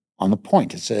flagpole on the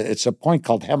point. It's a point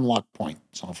called Hemlock Point.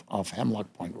 It's off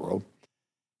Hemlock Point Road.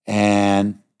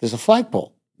 And there's a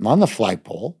flagpole. And on the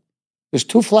flagpole, there's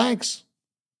two flags.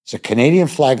 It's a Canadian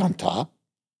flag on top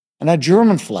and a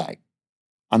German flag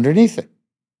underneath it.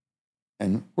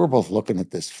 And we're both looking at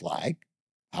this flag,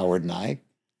 Howard and I.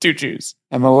 Two Jews.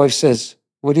 And my wife says,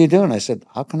 what are you doing? I said,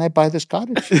 how can I buy this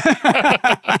cottage?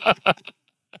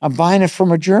 I'm buying it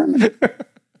from a German.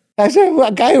 I said, well,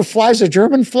 a guy who flies a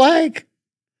German flag.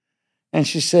 And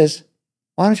she says,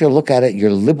 why don't you look at it? You're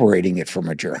liberating it from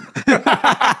a German.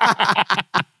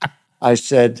 I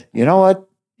said, you know what?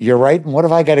 You're right. And what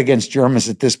have I got against Germans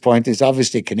at this point? He's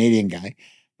obviously a Canadian guy,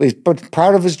 but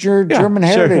proud of his German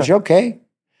heritage. Sure, yeah.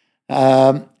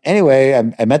 Okay.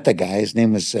 Anyway, I met the guy. His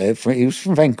name was, he was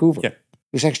from Vancouver. Yeah.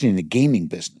 He was actually in the gaming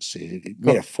business. He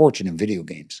made a fortune in video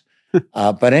games.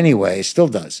 But anyway, still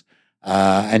does.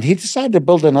 And he decided to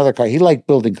build another car. He liked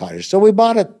building cottages. So we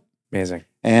bought it. Amazing.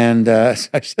 And I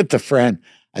said to Fran,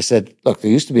 I said, look,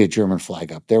 there used to be a German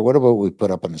flag up there. What about we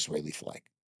put up an Israeli flag?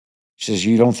 She says,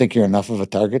 you don't think you're enough of a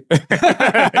target?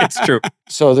 It's true.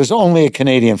 So there's only a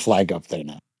Canadian flag up there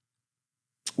now.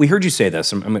 We heard you say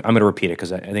this. I'm going to repeat it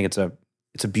because I think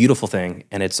it's a beautiful thing,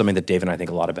 and it's something that Dave and I think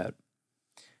a lot about.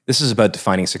 This is about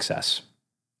defining success.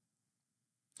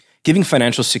 Giving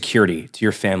financial security to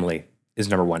your family is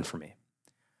number one for me.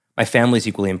 My family is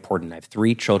equally important. I have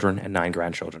 3 children and 9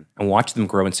 grandchildren, and watching them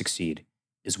grow and succeed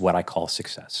is what I call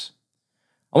success.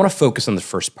 I want to focus on the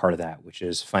first part of that, which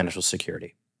is financial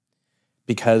security.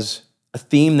 Because a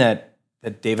theme that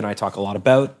Dave and I talk a lot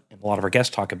about, and a lot of our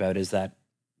guests talk about, is that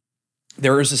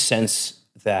there is a sense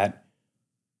that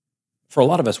for a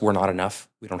lot of us, we're not enough.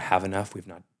 We don't have enough. We're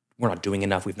not doing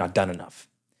enough. We've not done enough.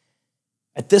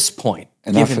 At this point,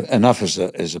 enough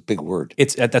is a big word.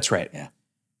 That's right. Yeah.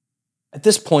 At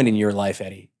this point in your life,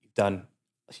 Eddie,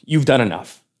 you've done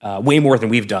enough, way more than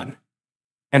we've done,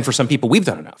 and for some people, we've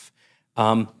done enough.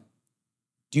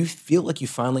 Do you feel like you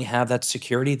finally have that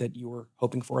security that you were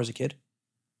hoping for as a kid?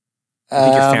 Do you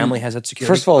think your family has that security?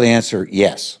 First of all, the answer,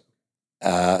 yes.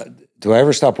 Do I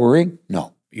ever stop worrying?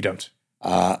 No. You don't.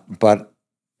 But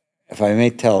if I may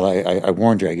tell, I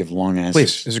warned you, I give long answers.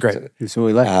 Please, this is great. That's what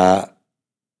we like.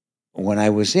 When I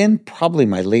was in probably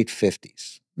my late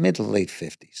 50s, mid to late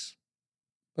 50s,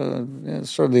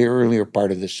 sort of the earlier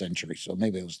part of this century, so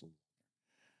maybe it was,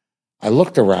 I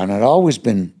looked around, I'd always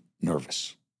been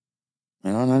nervous.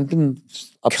 You know, and I've been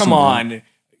up. Come on.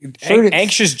 30,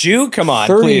 anxious Jew? Come on,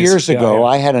 30 please. years ago,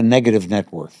 I had a negative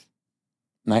net worth.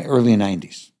 Early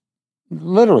 90s.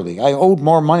 Literally, I owed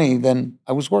more money than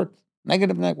I was worth.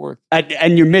 Negative net worth.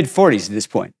 And you're mid-40s at this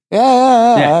point.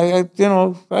 Yeah.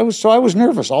 I was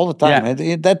nervous all the time.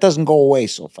 Yeah. That doesn't go away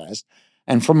so fast.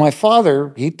 And from my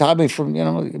father, he taught me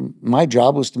my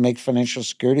job was to make financial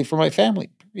security for my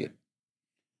family, period.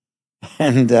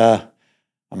 And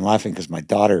I'm laughing because my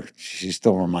daughter, she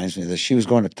still reminds me of this. She was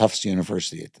going to Tufts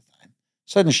University at the time.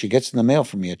 Suddenly she gets in the mail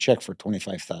from me a check for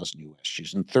 $25,000 US.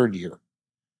 She's in 3rd year.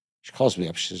 She calls me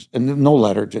up. She says, and no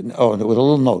letter, with a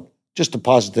little note, just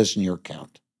deposit this in your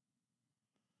account.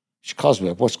 She calls me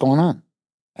up. What's going on?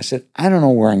 I said, I don't know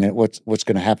what's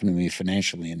going to happen to me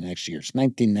financially in the next year. It's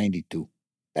 1992,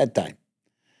 that time.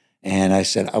 And I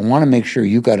said, I want to make sure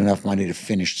you got enough money to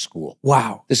finish school.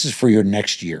 Wow. This is for your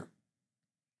next year.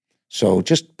 So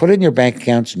just put it in your bank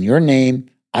accounts in your name.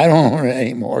 I don't own it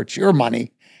anymore. It's your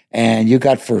money. And you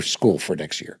got for school for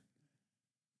next year.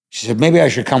 She said, maybe I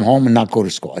should come home and not go to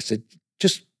school. I said,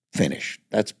 just finish.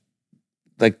 That's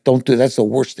don't do, that's the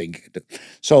worst thing you could do.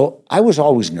 So I was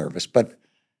always nervous, but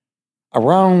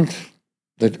around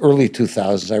the early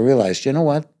 2000s, I realized, you know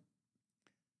what?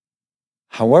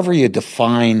 However you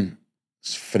define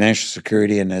financial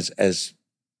security, and as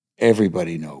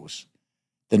everybody knows,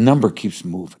 the number keeps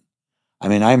moving. I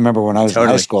mean, I remember when I was in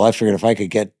high school, I figured if I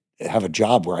could have a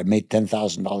job where I made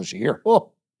 $10,000 a year.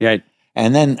 Oh. Yeah.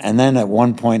 And then at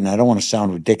one point, and I don't want to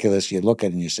sound ridiculous, you look at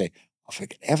it and you say, if I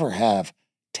could ever have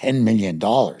 $10 million,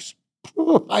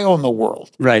 I own the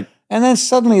world. Right. And then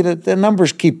suddenly the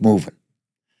numbers keep moving.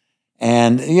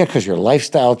 And because your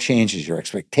lifestyle changes, your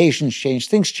expectations change,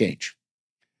 things change.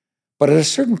 But at a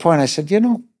certain point, I said,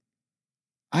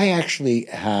 I actually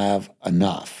have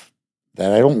enough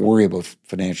that I don't worry about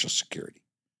financial security.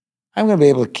 I'm going to be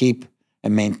able to keep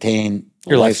and maintain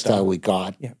the lifestyle we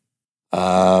got. Yeah.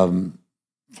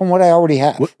 from what I already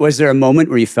have. Was there a moment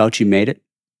where you felt you made it?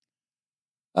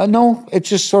 No, it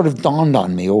just sort of dawned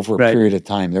on me over a period of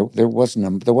time. There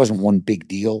wasn't one big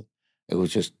deal. It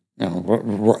was just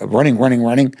running,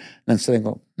 and then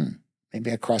sitting,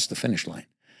 maybe I crossed the finish line.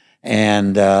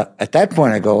 And at that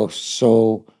point, I go,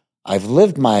 so I've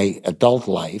lived my adult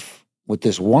life with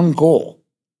this one goal: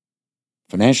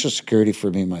 financial security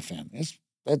for me and my family.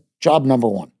 That's job number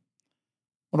one.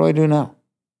 What do I do now?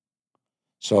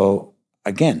 So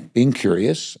again, being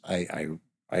curious, I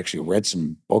actually read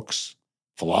some books.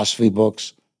 Philosophy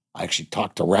books. I actually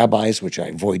talked to rabbis, which I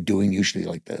avoid doing usually,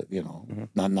 like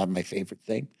not my favorite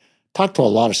thing. Talked to a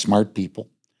lot of smart people,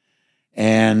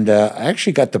 and I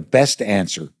actually got the best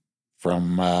answer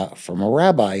from a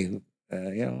rabbi,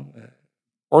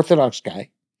 Orthodox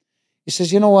guy. He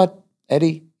says, "You know what,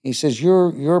 Eddie?" He says,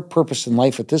 "Your purpose in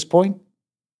life at this point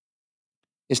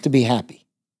is to be happy."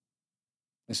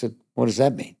 I said, "What does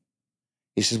that mean?"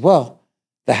 He says, "Well,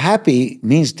 the happy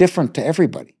means different to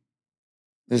everybody.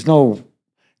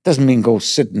 Doesn't mean go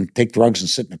sit and take drugs and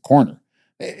sit in a corner.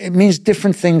 It means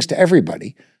different things to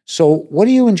everybody. So what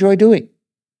do you enjoy doing?"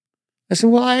 I said,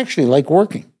 "Well, I actually like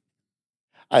working.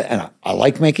 I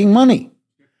like making money,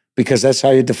 because that's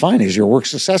how you define, is your work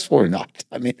successful or not?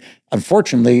 I mean,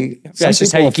 unfortunately, some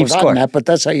people have forgotten that, but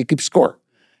that's how you keep score.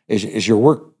 Is your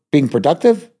work being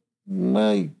productive?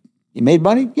 Well, you made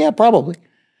money? Yeah, probably.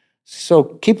 So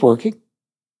keep working.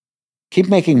 Keep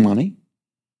making money.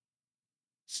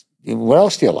 What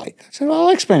else do you like?" I said, "Well, I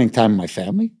like spending time with my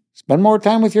family." "Spend more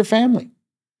time with your family."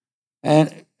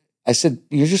 And I said,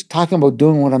 "You're just talking about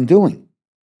doing what I'm doing."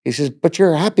 He says, "But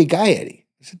you're a happy guy, Eddie."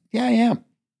 I said, "Yeah, I am.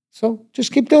 So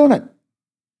just keep doing it."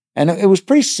 And it was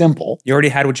pretty simple. You already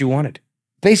had what you wanted.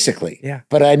 Basically. Yeah.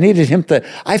 But I needed him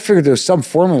I figured there was some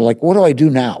formula, like, what do I do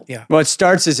now? Yeah. Well, it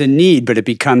starts as a need, but it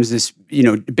becomes this,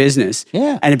 business.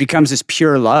 Yeah. And it becomes this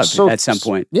pure love at some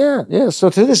point. Yeah, yeah.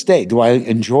 So to this day, do I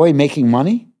enjoy making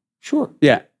money? Sure.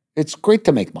 Yeah. It's great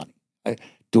to make money.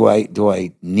 Do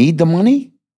I need the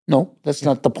money? No, that's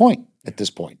not the point at this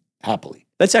point, happily.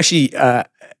 Let's actually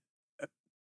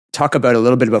talk about a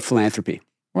little bit about philanthropy.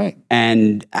 Right.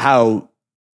 And how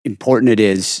important it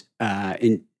is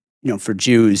for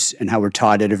Jews, and how we're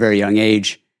taught at a very young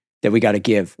age that we got to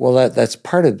give. Well, that's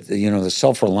part of the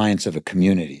self-reliance of a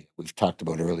community we've talked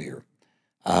about earlier.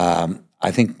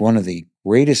 I think one of the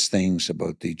greatest things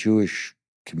about the Jewish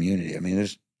community, I mean,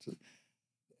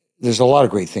 there's a lot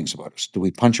of great things about us. Do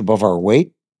we punch above our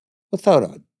weight? Without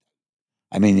a,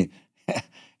 I mean,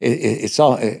 it's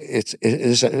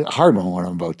a hard one, what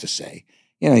I'm about to say.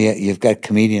 You've got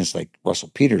comedians like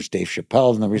Russell Peters, Dave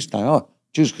Chappelle, and the recent time,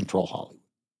 Jews control Hollywood.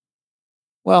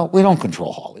 Well, we don't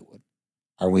control Hollywood.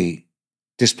 Are we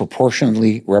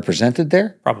disproportionately represented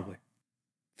there? Probably.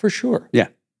 For sure. Yeah.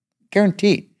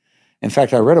 Guaranteed. In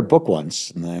fact, I read a book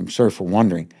once, and I'm sorry for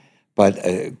wondering, but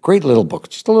a great little book,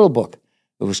 just a little book.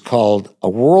 It was called A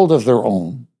World of Their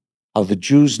Own, How the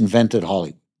Jews Invented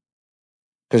Hollywood.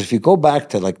 Because if you go back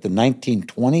to like the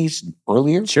 1920s and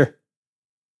earlier, sure,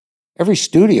 every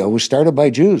studio was started by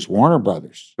Jews, Warner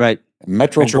Brothers. Right.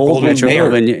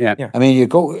 Metro-Goldwyn, yeah. I mean, you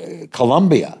go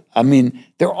Columbia. I mean,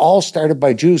 they're all started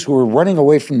by Jews who were running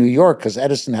away from New York because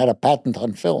Edison had a patent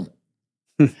on film.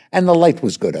 And the light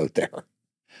was good out there.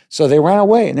 So they ran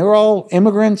away, and they were all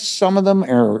immigrants, some of them,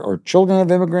 or children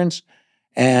of immigrants.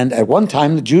 And at one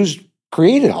time, the Jews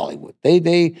created Hollywood.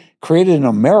 They created an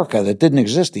America that didn't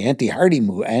exist, the Andy Hardy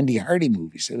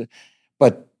movies.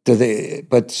 But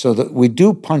so that we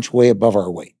do punch way above our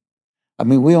weight. I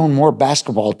mean, we own more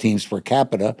basketball teams per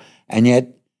capita, and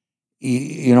yet,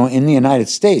 in the United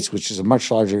States, which is a much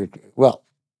larger, well,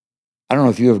 I don't know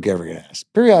if you ever get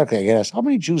asked. Periodically, I get asked, how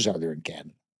many Jews are there in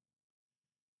Canada?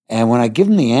 And when I give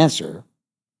them the answer,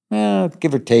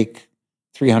 give or take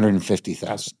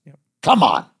 350,000. Yeah. Come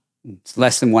on. It's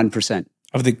less than 1%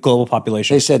 of the global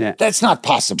population. They said, that's not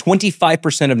possible.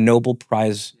 25% of Nobel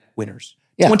Prize winners.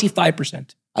 Yeah.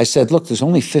 25%. I said, look, there's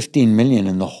only 15 million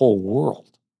in the whole world.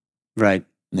 Right.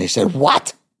 And they said,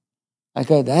 what? I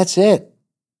go, that's it.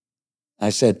 I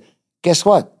said, guess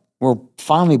what? We're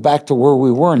finally back to where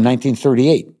we were in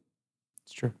 1938.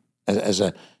 It's true.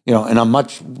 The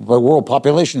world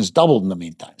population has doubled in the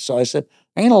meantime. So I said,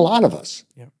 there ain't a lot of us.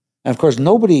 Yeah. And of course,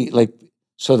 nobody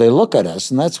so they look at us,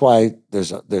 and that's why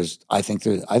I think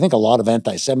a lot of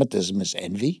anti-Semitism is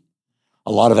envy.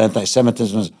 A lot of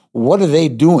anti-Semitism is, what are they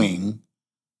doing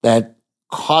that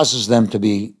causes them to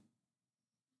be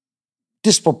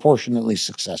disproportionately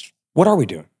successful? What are we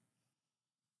doing?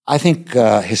 I think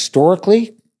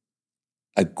historically,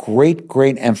 a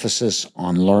great emphasis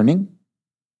on learning.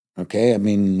 Okay, I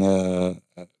mean,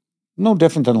 no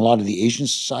different than a lot of the Asian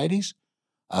societies.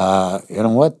 You know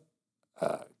what?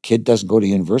 Kid doesn't go to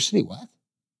university. What?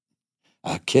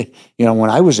 Kid, when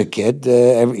I was a kid,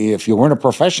 if you weren't a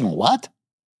professional, what?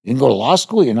 You didn't go to law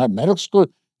school. You're not medical school.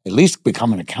 At least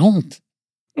become an accountant.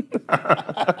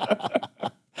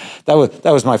 That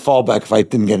was my fallback if I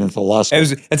didn't get into law school.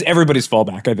 That's everybody's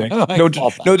fallback, I think.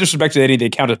 No disrespect to any of the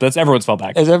accountants, but that's everyone's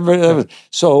fallback.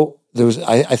 So there was,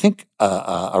 I think,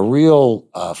 a real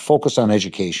focus on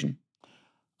education.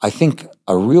 I think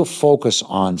a real focus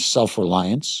on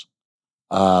self-reliance.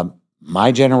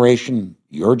 My generation,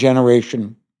 your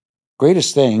generation,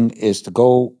 greatest thing is to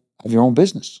go have your own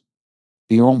business,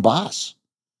 be your own boss.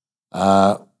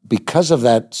 Because of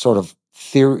that sort of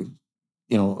theory,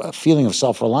 a feeling of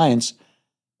self-reliance,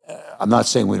 I'm not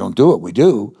saying we don't do it, we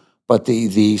do, but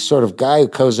the sort of guy who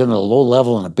goes in at a low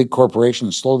level in a big corporation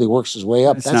and slowly works his way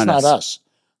up, that's not us.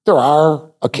 There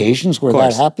are occasions where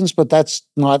that happens, but that's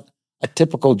not a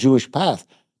typical Jewish path.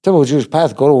 Typical Jewish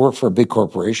path, go to work for a big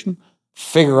corporation,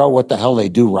 figure out what the hell they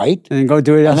do right, and then go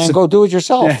do it. And then go do it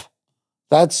yourself.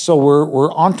 Yeah. So we're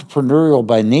entrepreneurial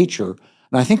by nature,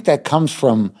 and I think that comes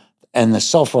from, and the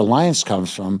self-reliance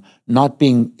comes from not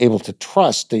being able to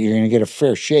trust that you're going to get a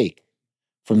fair shake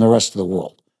from the rest of the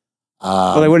world.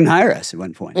 Well, they wouldn't hire us at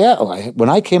one point. Yeah, when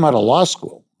I came out of law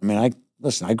school, I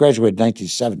graduated in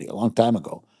 1970, a long time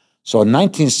ago. So in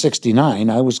 1969,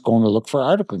 I was going to look for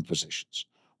articling positions.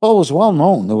 Well, it was well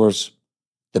known. There was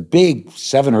the big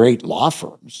 7 or 8 law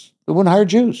firms that wouldn't hire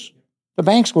Jews. The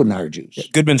banks wouldn't hire Jews. Yeah,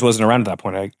 Goodman's wasn't around at that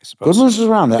point, I suppose. Goodman's was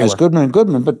around as Goodman and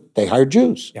Goodman, but they hired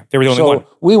Jews. Yeah, they were the only one.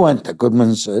 So we went to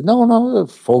Goodman's, the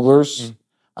Fogler's,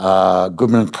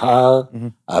 Goodman and Carr,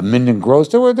 Minden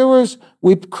Gross.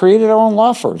 We created our own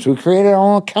law firms. We created our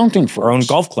own accounting firms. Our own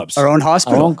golf clubs. Our own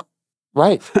hospital.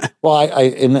 Right. Well, I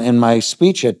in my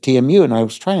speech at TMU, and I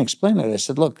was trying to explain it, I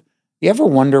said, look, you ever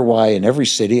wonder why in every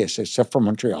city, except for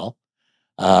Montreal,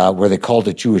 where they called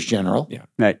it Jewish General,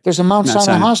 there's a Mount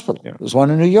Sinai Hospital. Yeah. There's one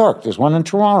in New York. There's one in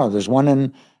Toronto. There's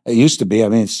one it used to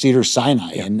be,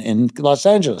 Cedars-Sinai in Los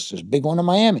Angeles. There's a big one in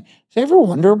Miami. Did you ever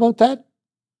wonder about that?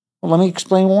 Well, let me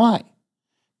explain why.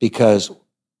 Because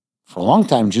for a long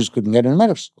time, Jews couldn't get into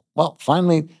medical school. Well,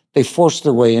 finally, they forced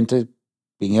their way into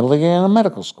being able to get into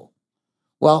medical school.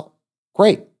 Well,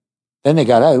 great. Then they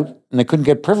got out and they couldn't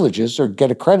get privileges or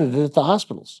get accredited at the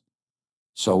hospitals.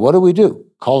 So what do?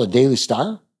 Call a Daily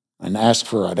Star and ask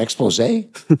for an expose? We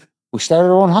started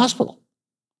our own hospital.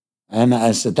 And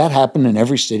I said, that happened in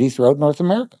every city throughout North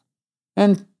America.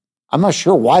 And I'm not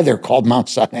sure why they're called Mount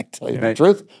Sinai, to tell you the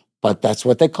truth, but that's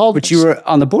what they called Which you were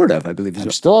on the board of, I believe.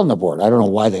 I'm still on the board. I don't know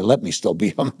why they let me still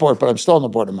be on the board, but I'm still on the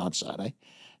board of Mount Sinai.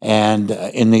 And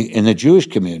in the Jewish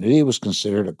community, it was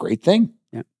considered a great thing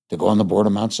to go on the board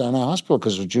of Mount Sinai Hospital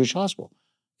because it's a Jewish hospital.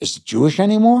 Is it Jewish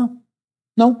anymore?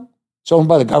 No. It's owned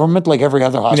by the government like every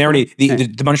other hospital.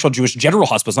 The Montreal Jewish General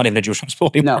Hospital is not even a Jewish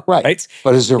hospital anymore. No, right.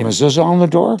 But is there mezuzah on the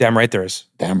door? Damn right there is.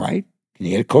 Damn right. Can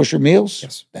you get kosher meals?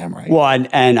 Yes. Damn right. Well,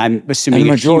 and I'm assuming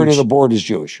the majority of the board is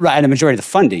Jewish. Right, and the majority of the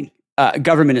funding,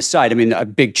 government aside, a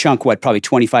big chunk, probably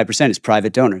 25% is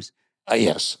private donors.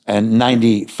 Yes, and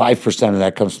 95% of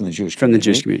that comes from the Jewish community. From the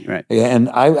Jewish community, right. Yeah, and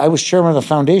I was chairman of the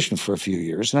foundation for a few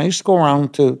years, and I used to go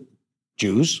around to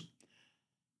Jews,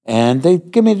 and they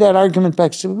give me that argument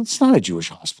back, say, well, it's not a Jewish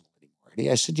hospital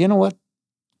anymore. I said, you know what?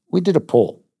 We did a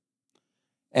poll.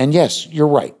 And yes, you're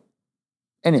right.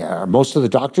 And are most of the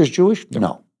doctors Jewish?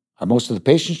 No. Are most of the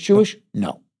patients Jewish?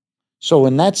 No. So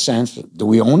in that sense, do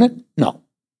we own it? No.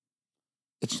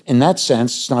 In that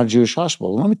sense, it's not a Jewish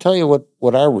hospital. Let me tell you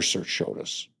what our research showed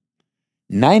us.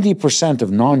 90%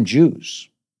 of non-Jews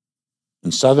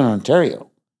in Southern Ontario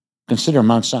consider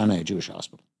Mount Sinai a Jewish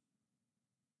hospital.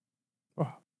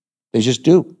 Wow. They just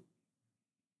do.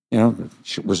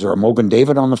 Was there a Mogan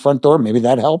David on the front door? Maybe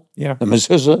that helped. Yeah. The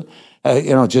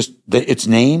mezuzah, just its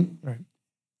name. Right.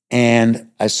 And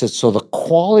I said, so the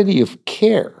quality of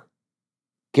care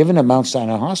given at Mount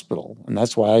Sinai Hospital, and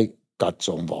that's why I got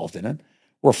so involved in it,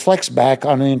 reflects back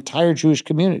on the entire Jewish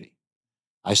community.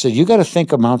 I said, you got to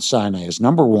think of Mount Sinai as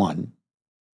number one,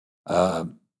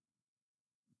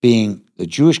 being the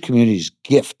Jewish community's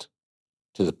gift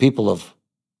to the people of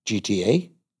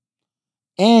GTA.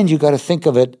 And you got to think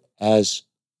of it as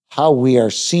how we are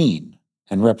seen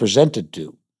and represented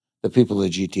to the people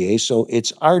of the GTA. So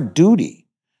it's our duty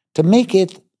to make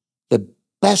it the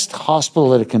best hospital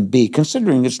that it can be,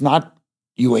 considering it's not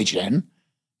UHN.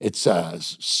 It's a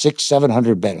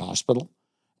 600-700 bed hospital.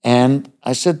 And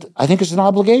I said, I think it's an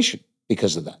obligation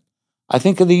because of that. I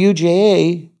think of the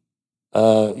UJA,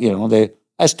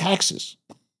 as taxes.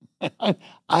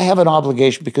 I have an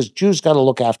obligation because Jews got to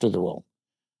look after their own.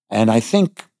 And I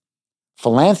think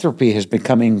philanthropy has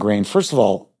become ingrained. First of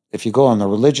all, if you go on the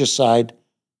religious side,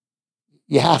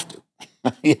 you have to.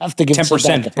 You have to give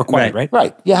 10% required, right?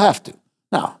 Right. You have to.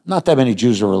 Now, not that many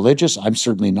Jews are religious. I'm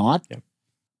certainly not. Yeah.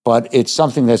 But it's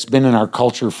something that's been in our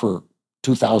culture for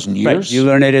 2,000 years. Right. You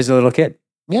learn it as a little kid.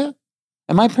 Yeah.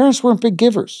 And my parents weren't big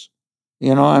givers.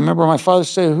 You know, I remember my father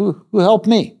said, who helped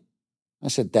me? I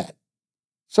said, Dad.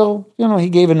 So, you know, he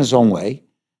gave in his own way.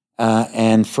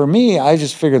 And for me, I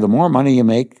just figure the more money you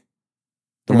make,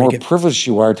 the more privileged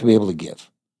you are to be able to give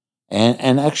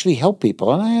and actually help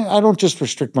people. And I don't just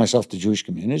restrict myself to Jewish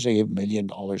communities. I gave $1 million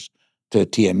to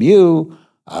TMU.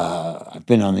 I've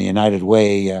been on the United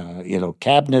Way,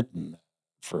 cabinet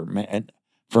for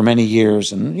many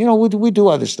years. And, you know, we do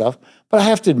other stuff. But I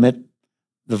have to admit,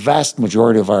 the vast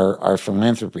majority of our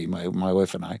philanthropy, my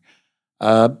wife and I,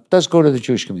 does go to the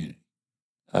Jewish community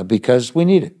because we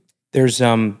need it. There's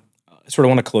I sort of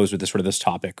want to close with this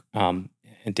topic, and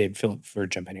Dave, feel free to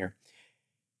jump in here.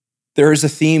 There is a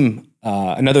theme,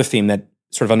 another theme that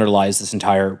sort of underlies this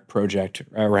entire project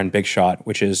around Big Shot,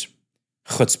 which is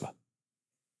chutzpah.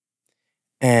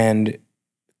 And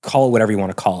call it whatever you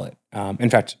want to call it. In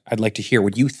fact, I'd like to hear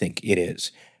what you think it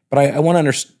is. But I want to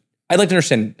understand. I'd like to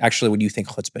understand actually what you think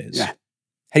chutzpah is. Yeah.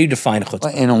 How do you define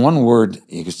chutzpah? Well, in one word,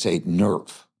 you could say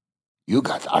nerve. You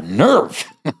got a nerve,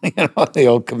 the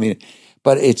old comedian.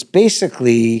 But it's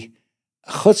basically,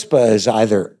 chutzpah is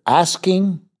either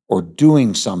asking or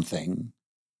doing something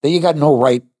that you got no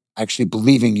right actually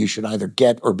believing you should either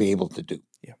get or be able to do.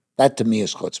 Yeah. That to me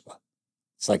is chutzpah.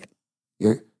 It's like,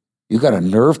 you got a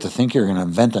nerve to think you're going to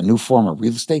invent a new form of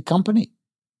real estate company?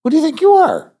 What do you think you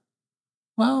are?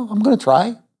 Well, I'm going to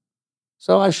try.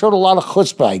 So I showed a lot of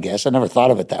chutzpah, I guess. I never thought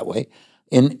of it that way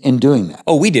in doing that.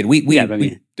 Oh, we did.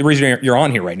 The reason you're on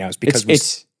here right now is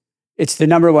because it's the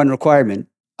number one requirement.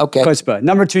 Okay. Chutzpah.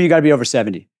 Number two, you got to be over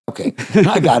 70. Okay.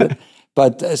 I got it.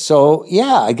 But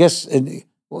I guess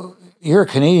you're a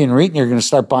Canadian REIT and you're going to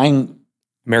start buying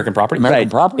American property.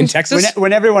 Property in Texas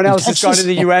when everyone else has gone to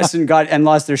the U.S. and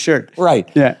lost their shirt. Right.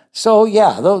 Yeah. So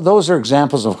those are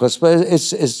examples of chutzpah.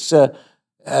 It's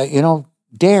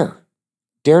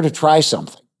dare to try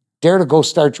something. Dare to go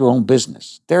start your own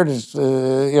business. Dare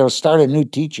to start a new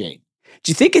tea chain.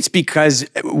 Do you think it's because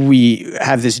we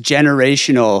have this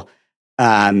generational,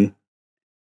 I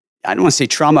don't want to say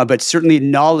trauma, but certainly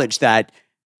knowledge that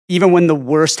even when the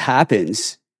worst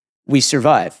happens, we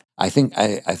survive? I think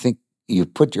you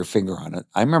put your finger on it.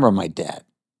 I remember my dad,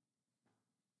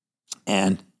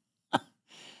 and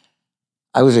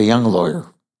I was a young lawyer,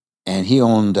 and he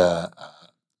owned a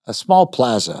small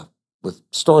plaza with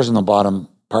stores on the bottom,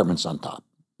 apartments on top.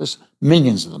 There's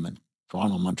millions of them in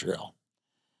Toronto, Montreal.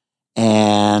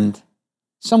 And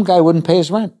some guy wouldn't pay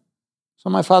his rent. So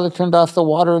my father turned off the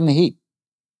water and the heat.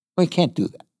 Well, he can't do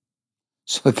that.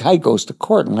 So the guy goes to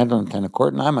court, and I don't attend a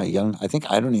court, and I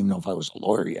don't even know if I was a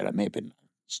lawyer yet. I may have been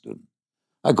a student.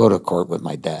 I go to court with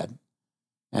my dad,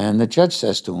 and the judge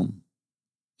says to him,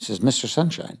 he says, Mr.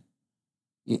 Sonshine,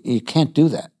 you can't do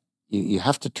that. You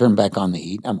have to turn back on the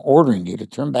heat. I'm ordering you to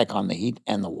turn back on the heat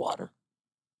and the water.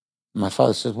 And my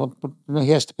father says, well, he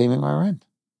has to pay me my rent.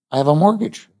 I have a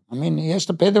mortgage. I mean, he has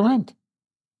to pay the rent.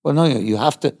 Well, no, you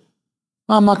have to.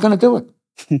 Well, I'm not going to do it.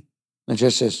 The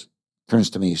judge turns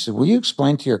to me. He said, will you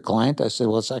explain to your client? I said,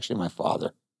 well, it's actually my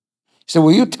father. He said,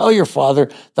 will you tell your father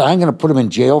that I'm going to put him in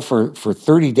jail for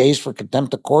 30 days for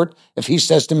contempt of court if he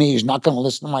says to me he's not going to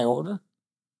listen to my order?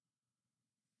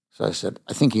 So I said,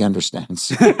 I think he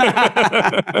understands.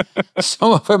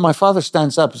 So my father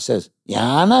stands up and says,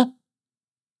 Yana,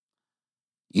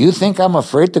 you think I'm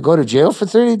afraid to go to jail for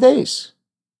 30 days?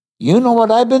 You know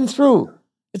what I've been through.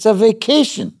 It's a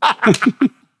vacation.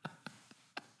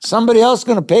 Somebody else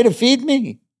going to pay to feed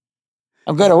me?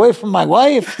 I've got away from my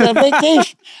wife. It's a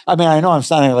vacation. I mean, I know I'm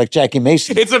sounding like Jackie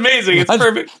Mason. It's amazing. It's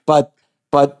perfect.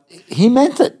 But he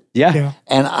meant it. Yeah.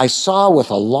 And I saw with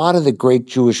a lot of the great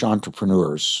Jewish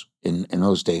entrepreneurs in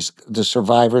those days, the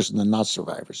survivors and the not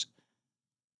survivors,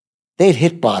 they'd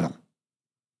hit bottom.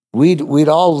 We'd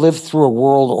all lived through a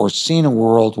world or seen a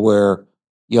world where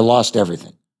you lost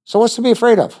everything. So what's to be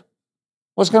afraid of?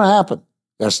 What's going to happen?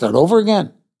 Got to start over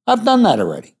again. I've done that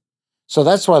already. So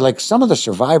that's why, like some of the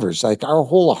survivors, like our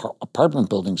whole apartment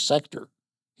building sector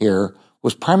here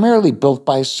was primarily built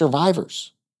by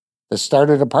survivors that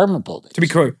started apartment buildings. To be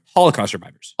clear, Holocaust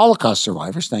survivors. Holocaust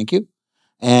survivors, thank you.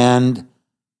 And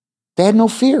they had no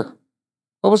fear.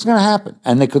 What was going to happen?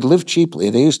 And they could live cheaply.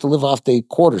 They used to live off the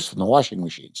quarters from the washing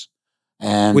machines.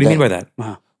 And what do you mean by that?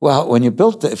 Wow. Well, when you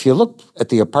if you look at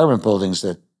the apartment buildings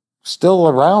that still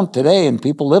around today and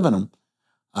people live in them,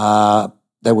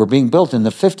 that were being built in the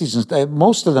 50s, and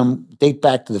most of them date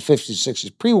back to the 50s,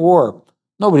 60s. Pre-war,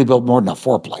 Nobody built more than a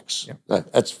fourplex. Yeah.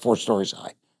 That's 4 stories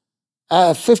high.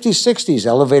 50s, 60s,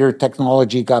 elevator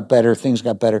technology got better, things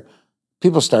got better.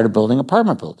 People started building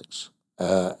apartment buildings.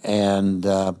 And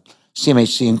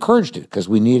CMHC encouraged it because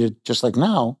we needed, just like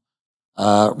now,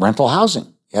 rental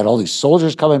housing. You had all these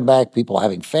soldiers coming back, people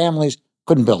having families,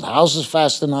 couldn't build houses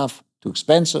fast enough, too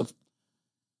expensive.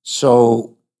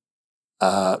 So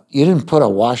you didn't put a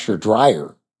washer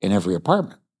dryer in every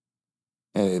apartment.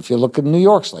 If you look at New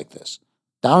York's like this,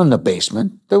 down in the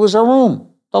basement, there was a room,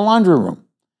 the laundry room.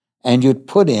 And you'd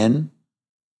put in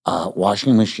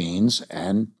washing machines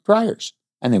and dryers.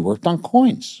 And they worked on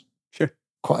coins. Sure.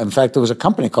 In fact, there was a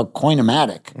company called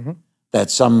Coinomatic that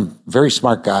some very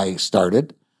smart guy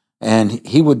started, and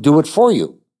he would do it for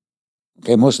you.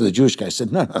 Okay, most of the Jewish guys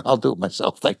said, no, I'll do it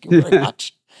myself. Thank you very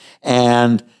much.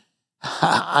 And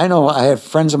I know I have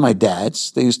friends of my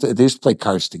dad's. They used to play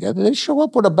cards together. They'd show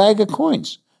up with a bag of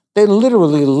coins. They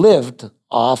literally lived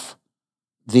off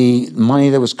the money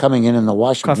that was coming in the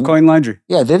washing Cuff coin laundry.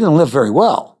 Yeah, they didn't live very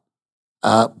well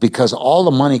because all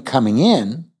the money coming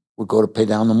in would go to pay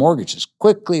down the mortgages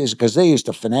quickly, because they used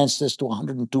to finance this to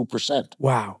 102%.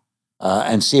 Wow.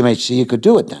 And CMHC, you could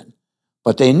do it then.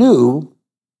 But they knew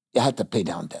you had to pay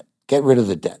down debt, get rid of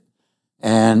the debt.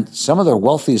 And some of the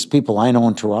wealthiest people I know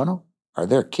in Toronto are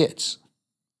their kids.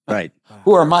 Right.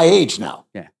 Who are my age now.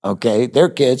 Yeah. Okay, their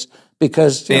kids,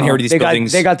 because They inherited these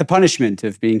buildings. They got the punishment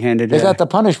of being handed. They got the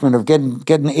punishment of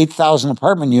getting 8,000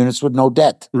 apartment units with no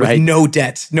debt. With no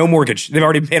debt, no mortgage. They've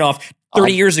already paid off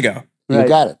 30 years ago. You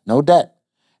got it, no debt.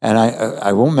 And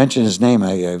I won't mention his name.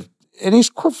 And he's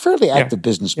a fairly active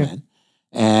businessman.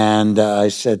 And I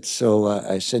said,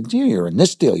 gee, you're in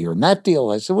this deal, you're in that deal.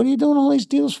 I said, what are you doing all these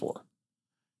deals for?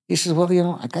 He says,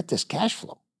 well, I got this cash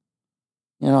flow.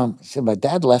 He said, my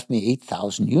dad left me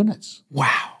 8,000 units. Wow.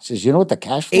 He says, you know what the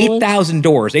cash flow is? 8,000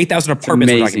 doors, 8,000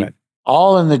 apartments we're talking about.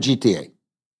 All in the GTA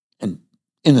and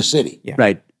in the city. Yeah.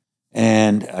 Right.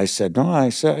 And I said, I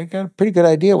got a pretty good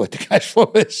idea what the cash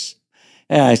flow is.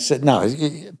 And I said, no,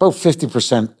 about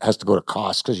 50% has to go to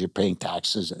costs because you're paying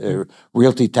taxes,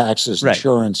 realty taxes,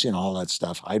 insurance, all that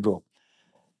stuff, hydro.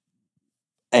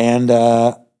 And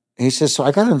he says, so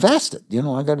I got to invest it.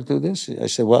 I got to do this. I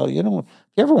said, well, if you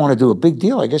ever want to do a big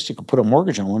deal, I guess you could put a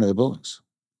mortgage on one of the buildings.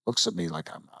 Looks at me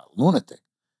like I'm a lunatic.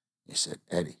 He said,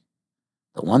 Eddie,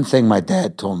 the one thing my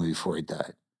dad told me before he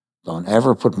died, don't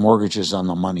ever put mortgages on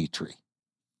the money tree.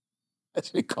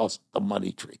 That's what he calls it, the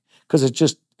money tree. Because it's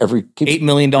just $8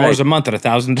 million a month at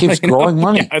 $1,000. Keeps growing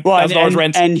money. Yeah, $1,000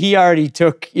 rent. And he already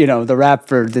took, the rap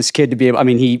for this kid to be able. I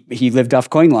mean, he lived off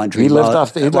coin laundry. While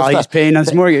he's paying on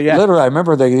his mortgage. Yeah. Literally, I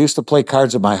remember they used to play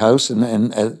cards at my house,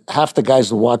 and half the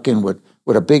guys would walk in with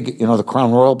a big, the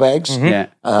Crown Royal bags. Mm-hmm. Yeah.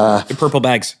 The purple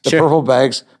bags. The purple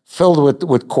bags filled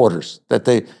with quarters that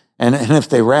they. And if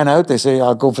they ran out, they say,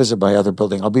 I'll go visit my other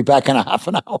building. I'll be back in a half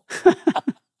an hour.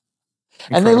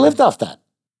 And they lived off that.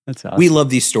 That's awesome. We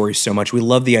love these stories so much. We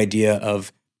love the idea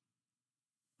of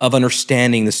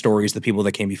understanding the stories, the people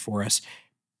that came before us.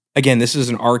 Again, this is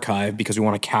an archive because we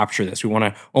want to capture this. We want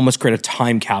to almost create a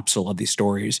time capsule of these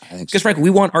stories. Because frankly,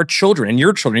 we want our children and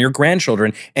your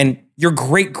grandchildren, and your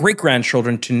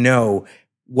great-great-grandchildren to know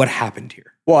what happened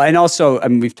here. Well, and also,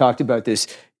 we've talked about this,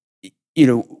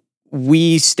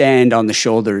 we stand on the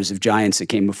shoulders of giants that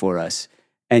came before us.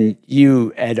 And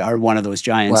you, Ed, are one of those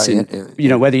giants. Well,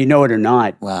 and, whether you know it or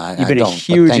not, you've been a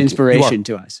huge inspiration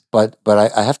to us. But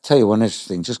I have to tell you one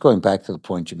interesting thing, just going back to the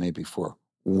point you made before.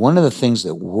 One of the things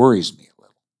that worries me a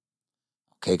little,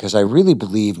 okay, because I really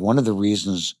believe one of the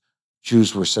reasons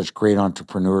Jews were such great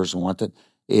entrepreneurs and wanted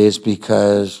is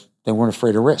because they weren't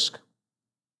afraid of risk.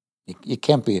 You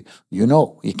can't be,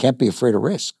 you can't be afraid of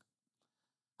risk.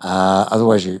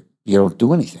 Otherwise, you don't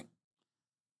do anything.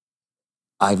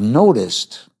 I've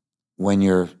noticed when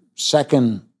you're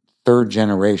second, third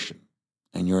generation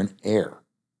and you're an heir,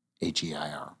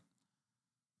 H-E-I-R,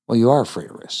 well, you are afraid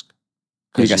of risk.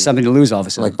 You got something to lose all of a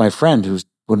sudden. Like my friend who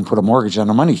wouldn't put a mortgage on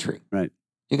a money tree. Right.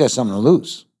 You got something to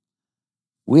lose.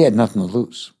 We had nothing to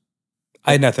lose.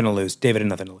 I had nothing to lose. David had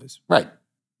nothing to lose. Right.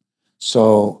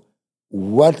 So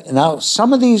now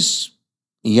some of these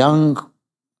young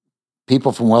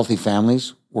people from wealthy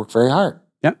families work very hard.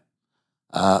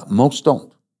 Most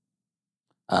don't.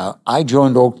 I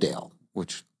joined Oakdale,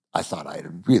 which I thought I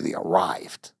had really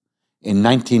arrived in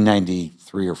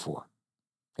 1993 or 4.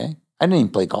 Okay, I didn't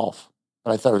even play golf,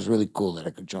 but I thought it was really cool that I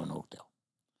could join Oakdale.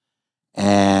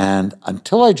 And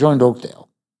until I joined Oakdale,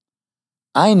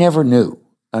 I never knew,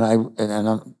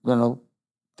 that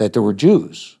there were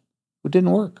Jews who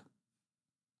didn't work.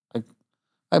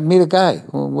 I'd meet a guy.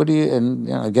 Well, what do you? And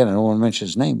again, I don't want to mention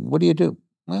his name. What do you do?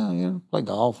 Well, play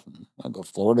golf. I go to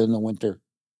Florida in the winter.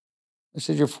 I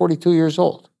said, you're 42 years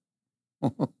old.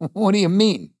 What do you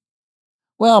mean?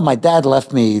 Well, my dad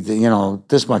left me,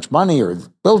 this much money or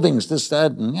buildings, this,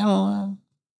 that, and,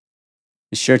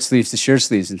 The shirt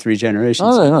sleeves in 3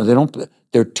 generations. No, they don't.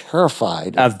 They're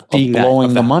terrified of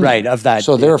blowing the money. Right, of that.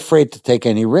 So they're afraid to take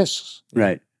any risks.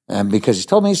 Right. And because he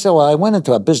told me, he said, well, I went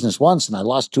into a business once and I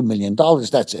lost $2 million.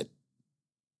 That's it.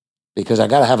 Because I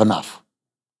got to have enough.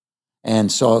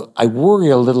 And so I worry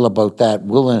a little about that.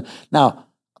 Now,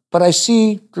 but I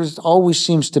see there's always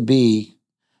seems to be,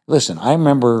 listen, I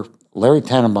remember Larry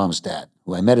Tannenbaum's dad,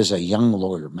 who I met as a young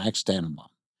lawyer, Max Tannenbaum.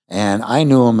 And I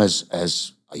knew him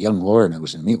as a young lawyer, and I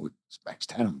was in meet with Max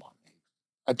Tannenbaum,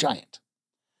 a giant.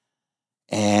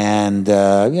 And,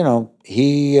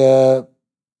 he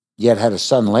yet had a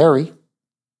son, Larry,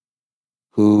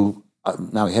 who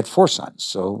now he had 4 sons.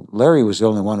 So Larry was the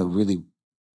only one who really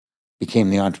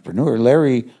became the entrepreneur.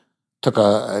 Larry took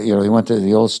he went to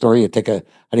the old story, how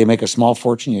do you make a small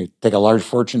fortune? You take a large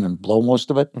fortune and blow most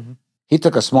of it. Mm-hmm. He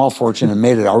took a small fortune and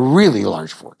made it a really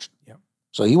large fortune. Yeah.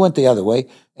 So he went the other way,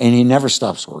 and he never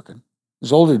stops working.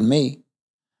 He's older than me.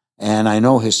 And I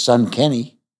know his son,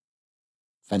 Kenny,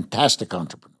 fantastic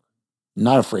entrepreneur,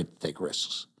 not afraid to take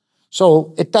risks.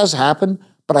 So it does happen,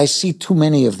 but I see too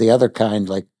many of the other kind,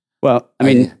 like, well, I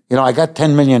mean, I got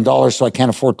 $10 million, so I can't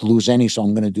afford to lose any, so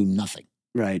I'm going to do nothing.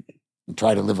 Right. And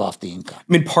try to live off the income. I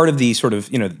mean, part of the sort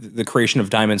of, the creation of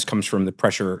diamonds comes from the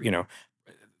pressure,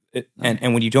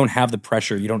 and when you don't have the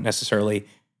pressure, you don't necessarily,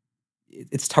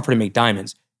 it's tougher to make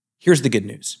diamonds. Here's the good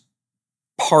news.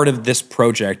 Part of this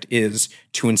project is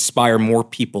to inspire more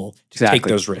people to take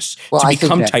those risks, to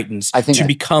become titans, to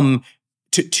become,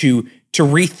 to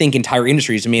rethink entire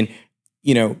industries. I mean,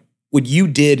 what you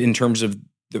did in terms of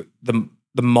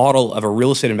the model of a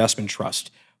real estate investment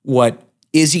trust, what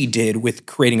Izzy did with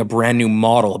creating a brand new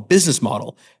model, a business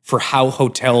model for how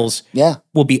hotels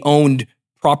will be owned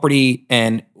property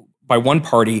and by one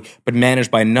party, but managed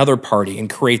by another party, and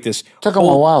create this. Took him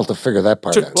a while to figure that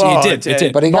part out. Well, it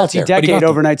did. But he got there. Multi-decade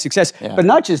overnight success. Yeah. But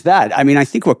not just that. I mean, I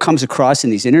think what comes across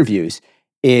in these interviews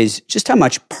is just how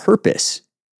much purpose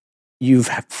you've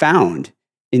found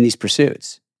in these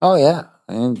pursuits. Oh, yeah.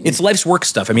 It's life's work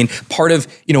stuff. I mean, part of,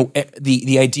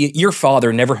 the idea, your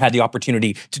father never had the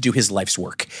opportunity to do his life's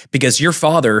work because your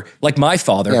father, like my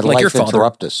father, like your father.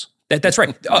 Interrupt us. That's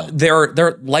right.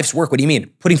 Their life's work, what do you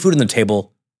mean? Putting food on the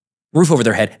table, roof over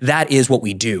their head. That is what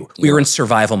we do. We were in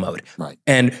survival mode. Right.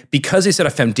 And because they set a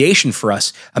foundation for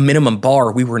us, a minimum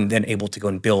bar, we were then able to go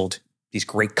and build these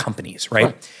great companies,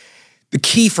 right? The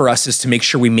key for us is to make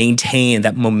sure we maintain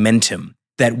that momentum,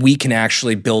 that we can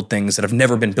actually build things that have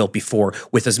never been built before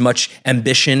with as much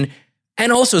ambition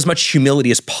and also as much humility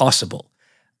as possible.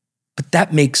 But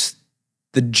that makes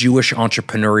the Jewish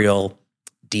entrepreneurial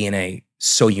DNA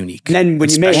so unique. And then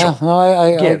when you make,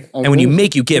 give. And when you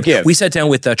make, you give. We sat down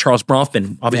with Charles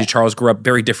Bronfman. Obviously, Charles grew up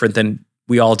very different than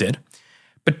we all did.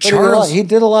 But Charles, he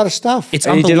did a lot of stuff. It's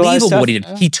unbelievable what he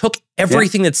did. He took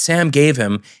everything that Sam gave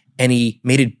him and he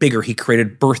made it bigger. He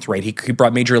created Birthright. He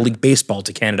brought Major League Baseball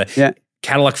to Canada. Yeah.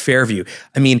 Cadillac Fairview.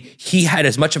 I mean, he had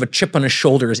as much of a chip on his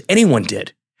shoulder as anyone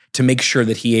did to make sure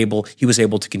that he was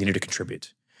able to continue to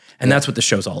contribute. And that's what the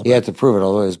show's all about. He had to prove it,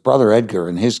 although his brother Edgar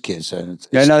and his kids. Another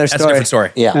story. That's a different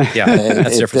story. Yeah.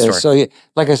 That's a different story. So,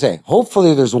 like I say,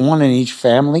 hopefully there's one in each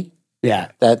family.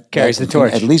 Yeah. That carries the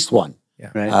torch. At least one.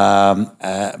 Yeah.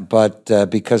 Right.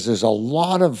 But because there's a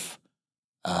lot of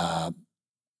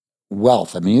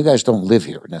wealth. I mean, you guys don't live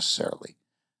here necessarily.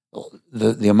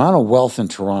 The amount of wealth in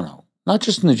Toronto, not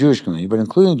just in the Jewish community, but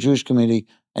including the Jewish community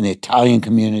and the Italian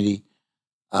community,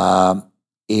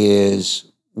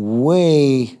 is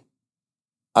way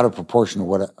out of proportion to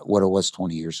what it was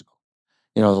 20 years ago.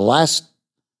 The last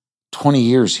 20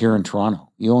 years here in Toronto,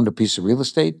 you owned a piece of real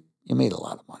estate, you made a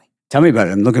lot of money. Tell me about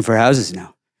it. I'm looking for houses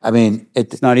now. I mean,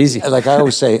 it's not easy. Like I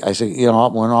always say, when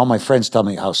all my friends tell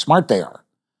me how smart they are,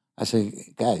 I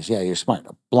say, guys, yeah, you're smart.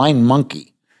 A blind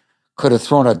monkey could have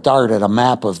thrown a dart at a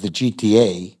map of the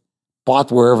GTA, bought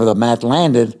wherever the map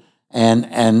landed, and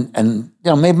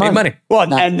made money. Well,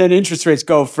 now, and then interest rates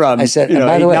go from by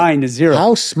the way, 9 to 0.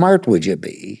 How smart would you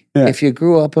be if you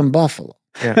grew up in Buffalo?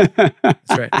 Yeah,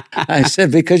 that's right. I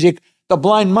said because the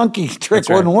blind monkey trick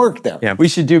wouldn't work there. Yeah. We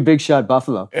should do Big Shot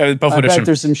Buffalo. Buffalo I bet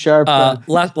there's some sharp.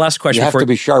 Last question. You have to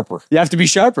be sharper. You have to be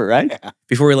sharper, right? Yeah.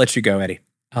 Before we let you go, Eddie,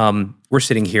 we're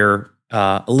sitting here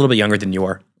a little bit younger than you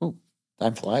are. Ooh,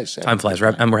 time flies. Time flies,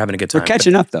 right? And we're having a good time. We're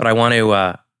catching up, though. But I want to.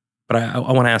 I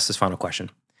want to ask this final question.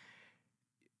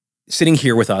 Sitting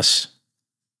here with us,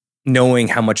 knowing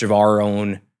how much of our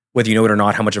own, whether you know it or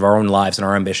not, how much of our own lives and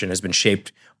our ambition has been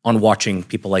shaped on watching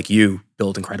people like you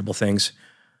build incredible things.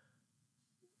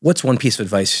 What's one piece of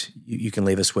advice you can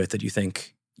leave us with that you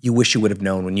think you wish you would have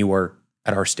known when you were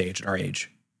at our stage, at our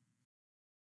age?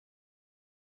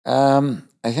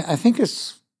 I think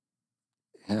that's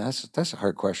a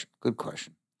hard question. Good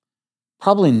question.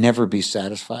 Probably never be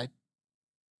satisfied.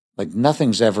 Like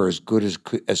nothing's ever as good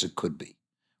as it could be,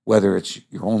 whether it's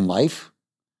your own life,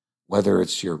 whether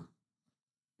it's your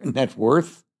net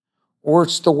worth, or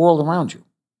it's the world around you,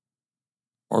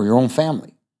 or your own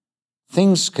family.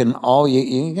 Things can all,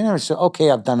 you never say, okay,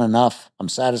 I've done enough. I'm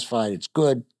satisfied. It's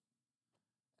good.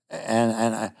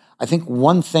 And I think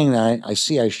one thing that I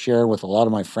share with a lot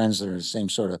of my friends that are the same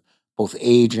sort of both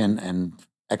age and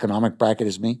economic bracket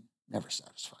as me, never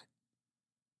satisfied.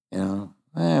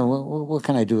 What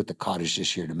can I do at the cottage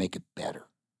this year to make it better?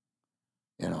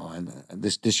 And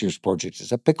this year's project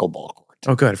is a pickleball court.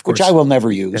 Oh, good, of course. Which I will never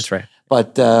use. That's right.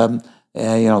 But,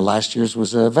 last year's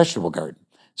was a vegetable garden.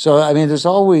 So, I mean, there's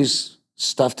always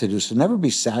stuff to do. So never be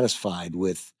satisfied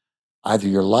with either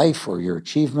your life or your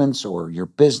achievements or your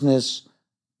business.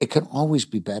 It can always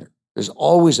be better. There's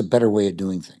always a better way of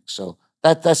doing things. So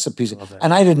that's the piece.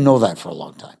 And I didn't know that for a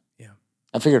long time. Yeah.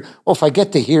 I figured, if I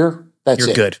get to here, that's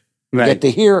You're it. good. Right. Get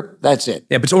to here, that's it.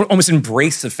 Yeah, but almost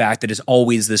embrace the fact that it's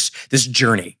always this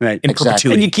journey in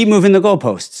perpetuity. And you keep moving the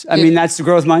goalposts. I mean, that's the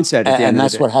growth mindset. And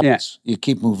that's what happens. Yeah. You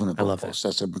keep moving the goalposts. I love that.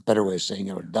 That's a better way of saying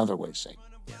it, or another way of saying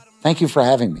it. Yeah. Thank you for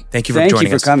having me. Thank you for joining us.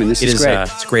 Thank you for coming. This is great.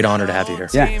 It's a great honor to have you here.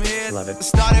 Yeah. I love it.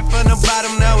 Started from the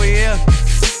bottom, now we're here.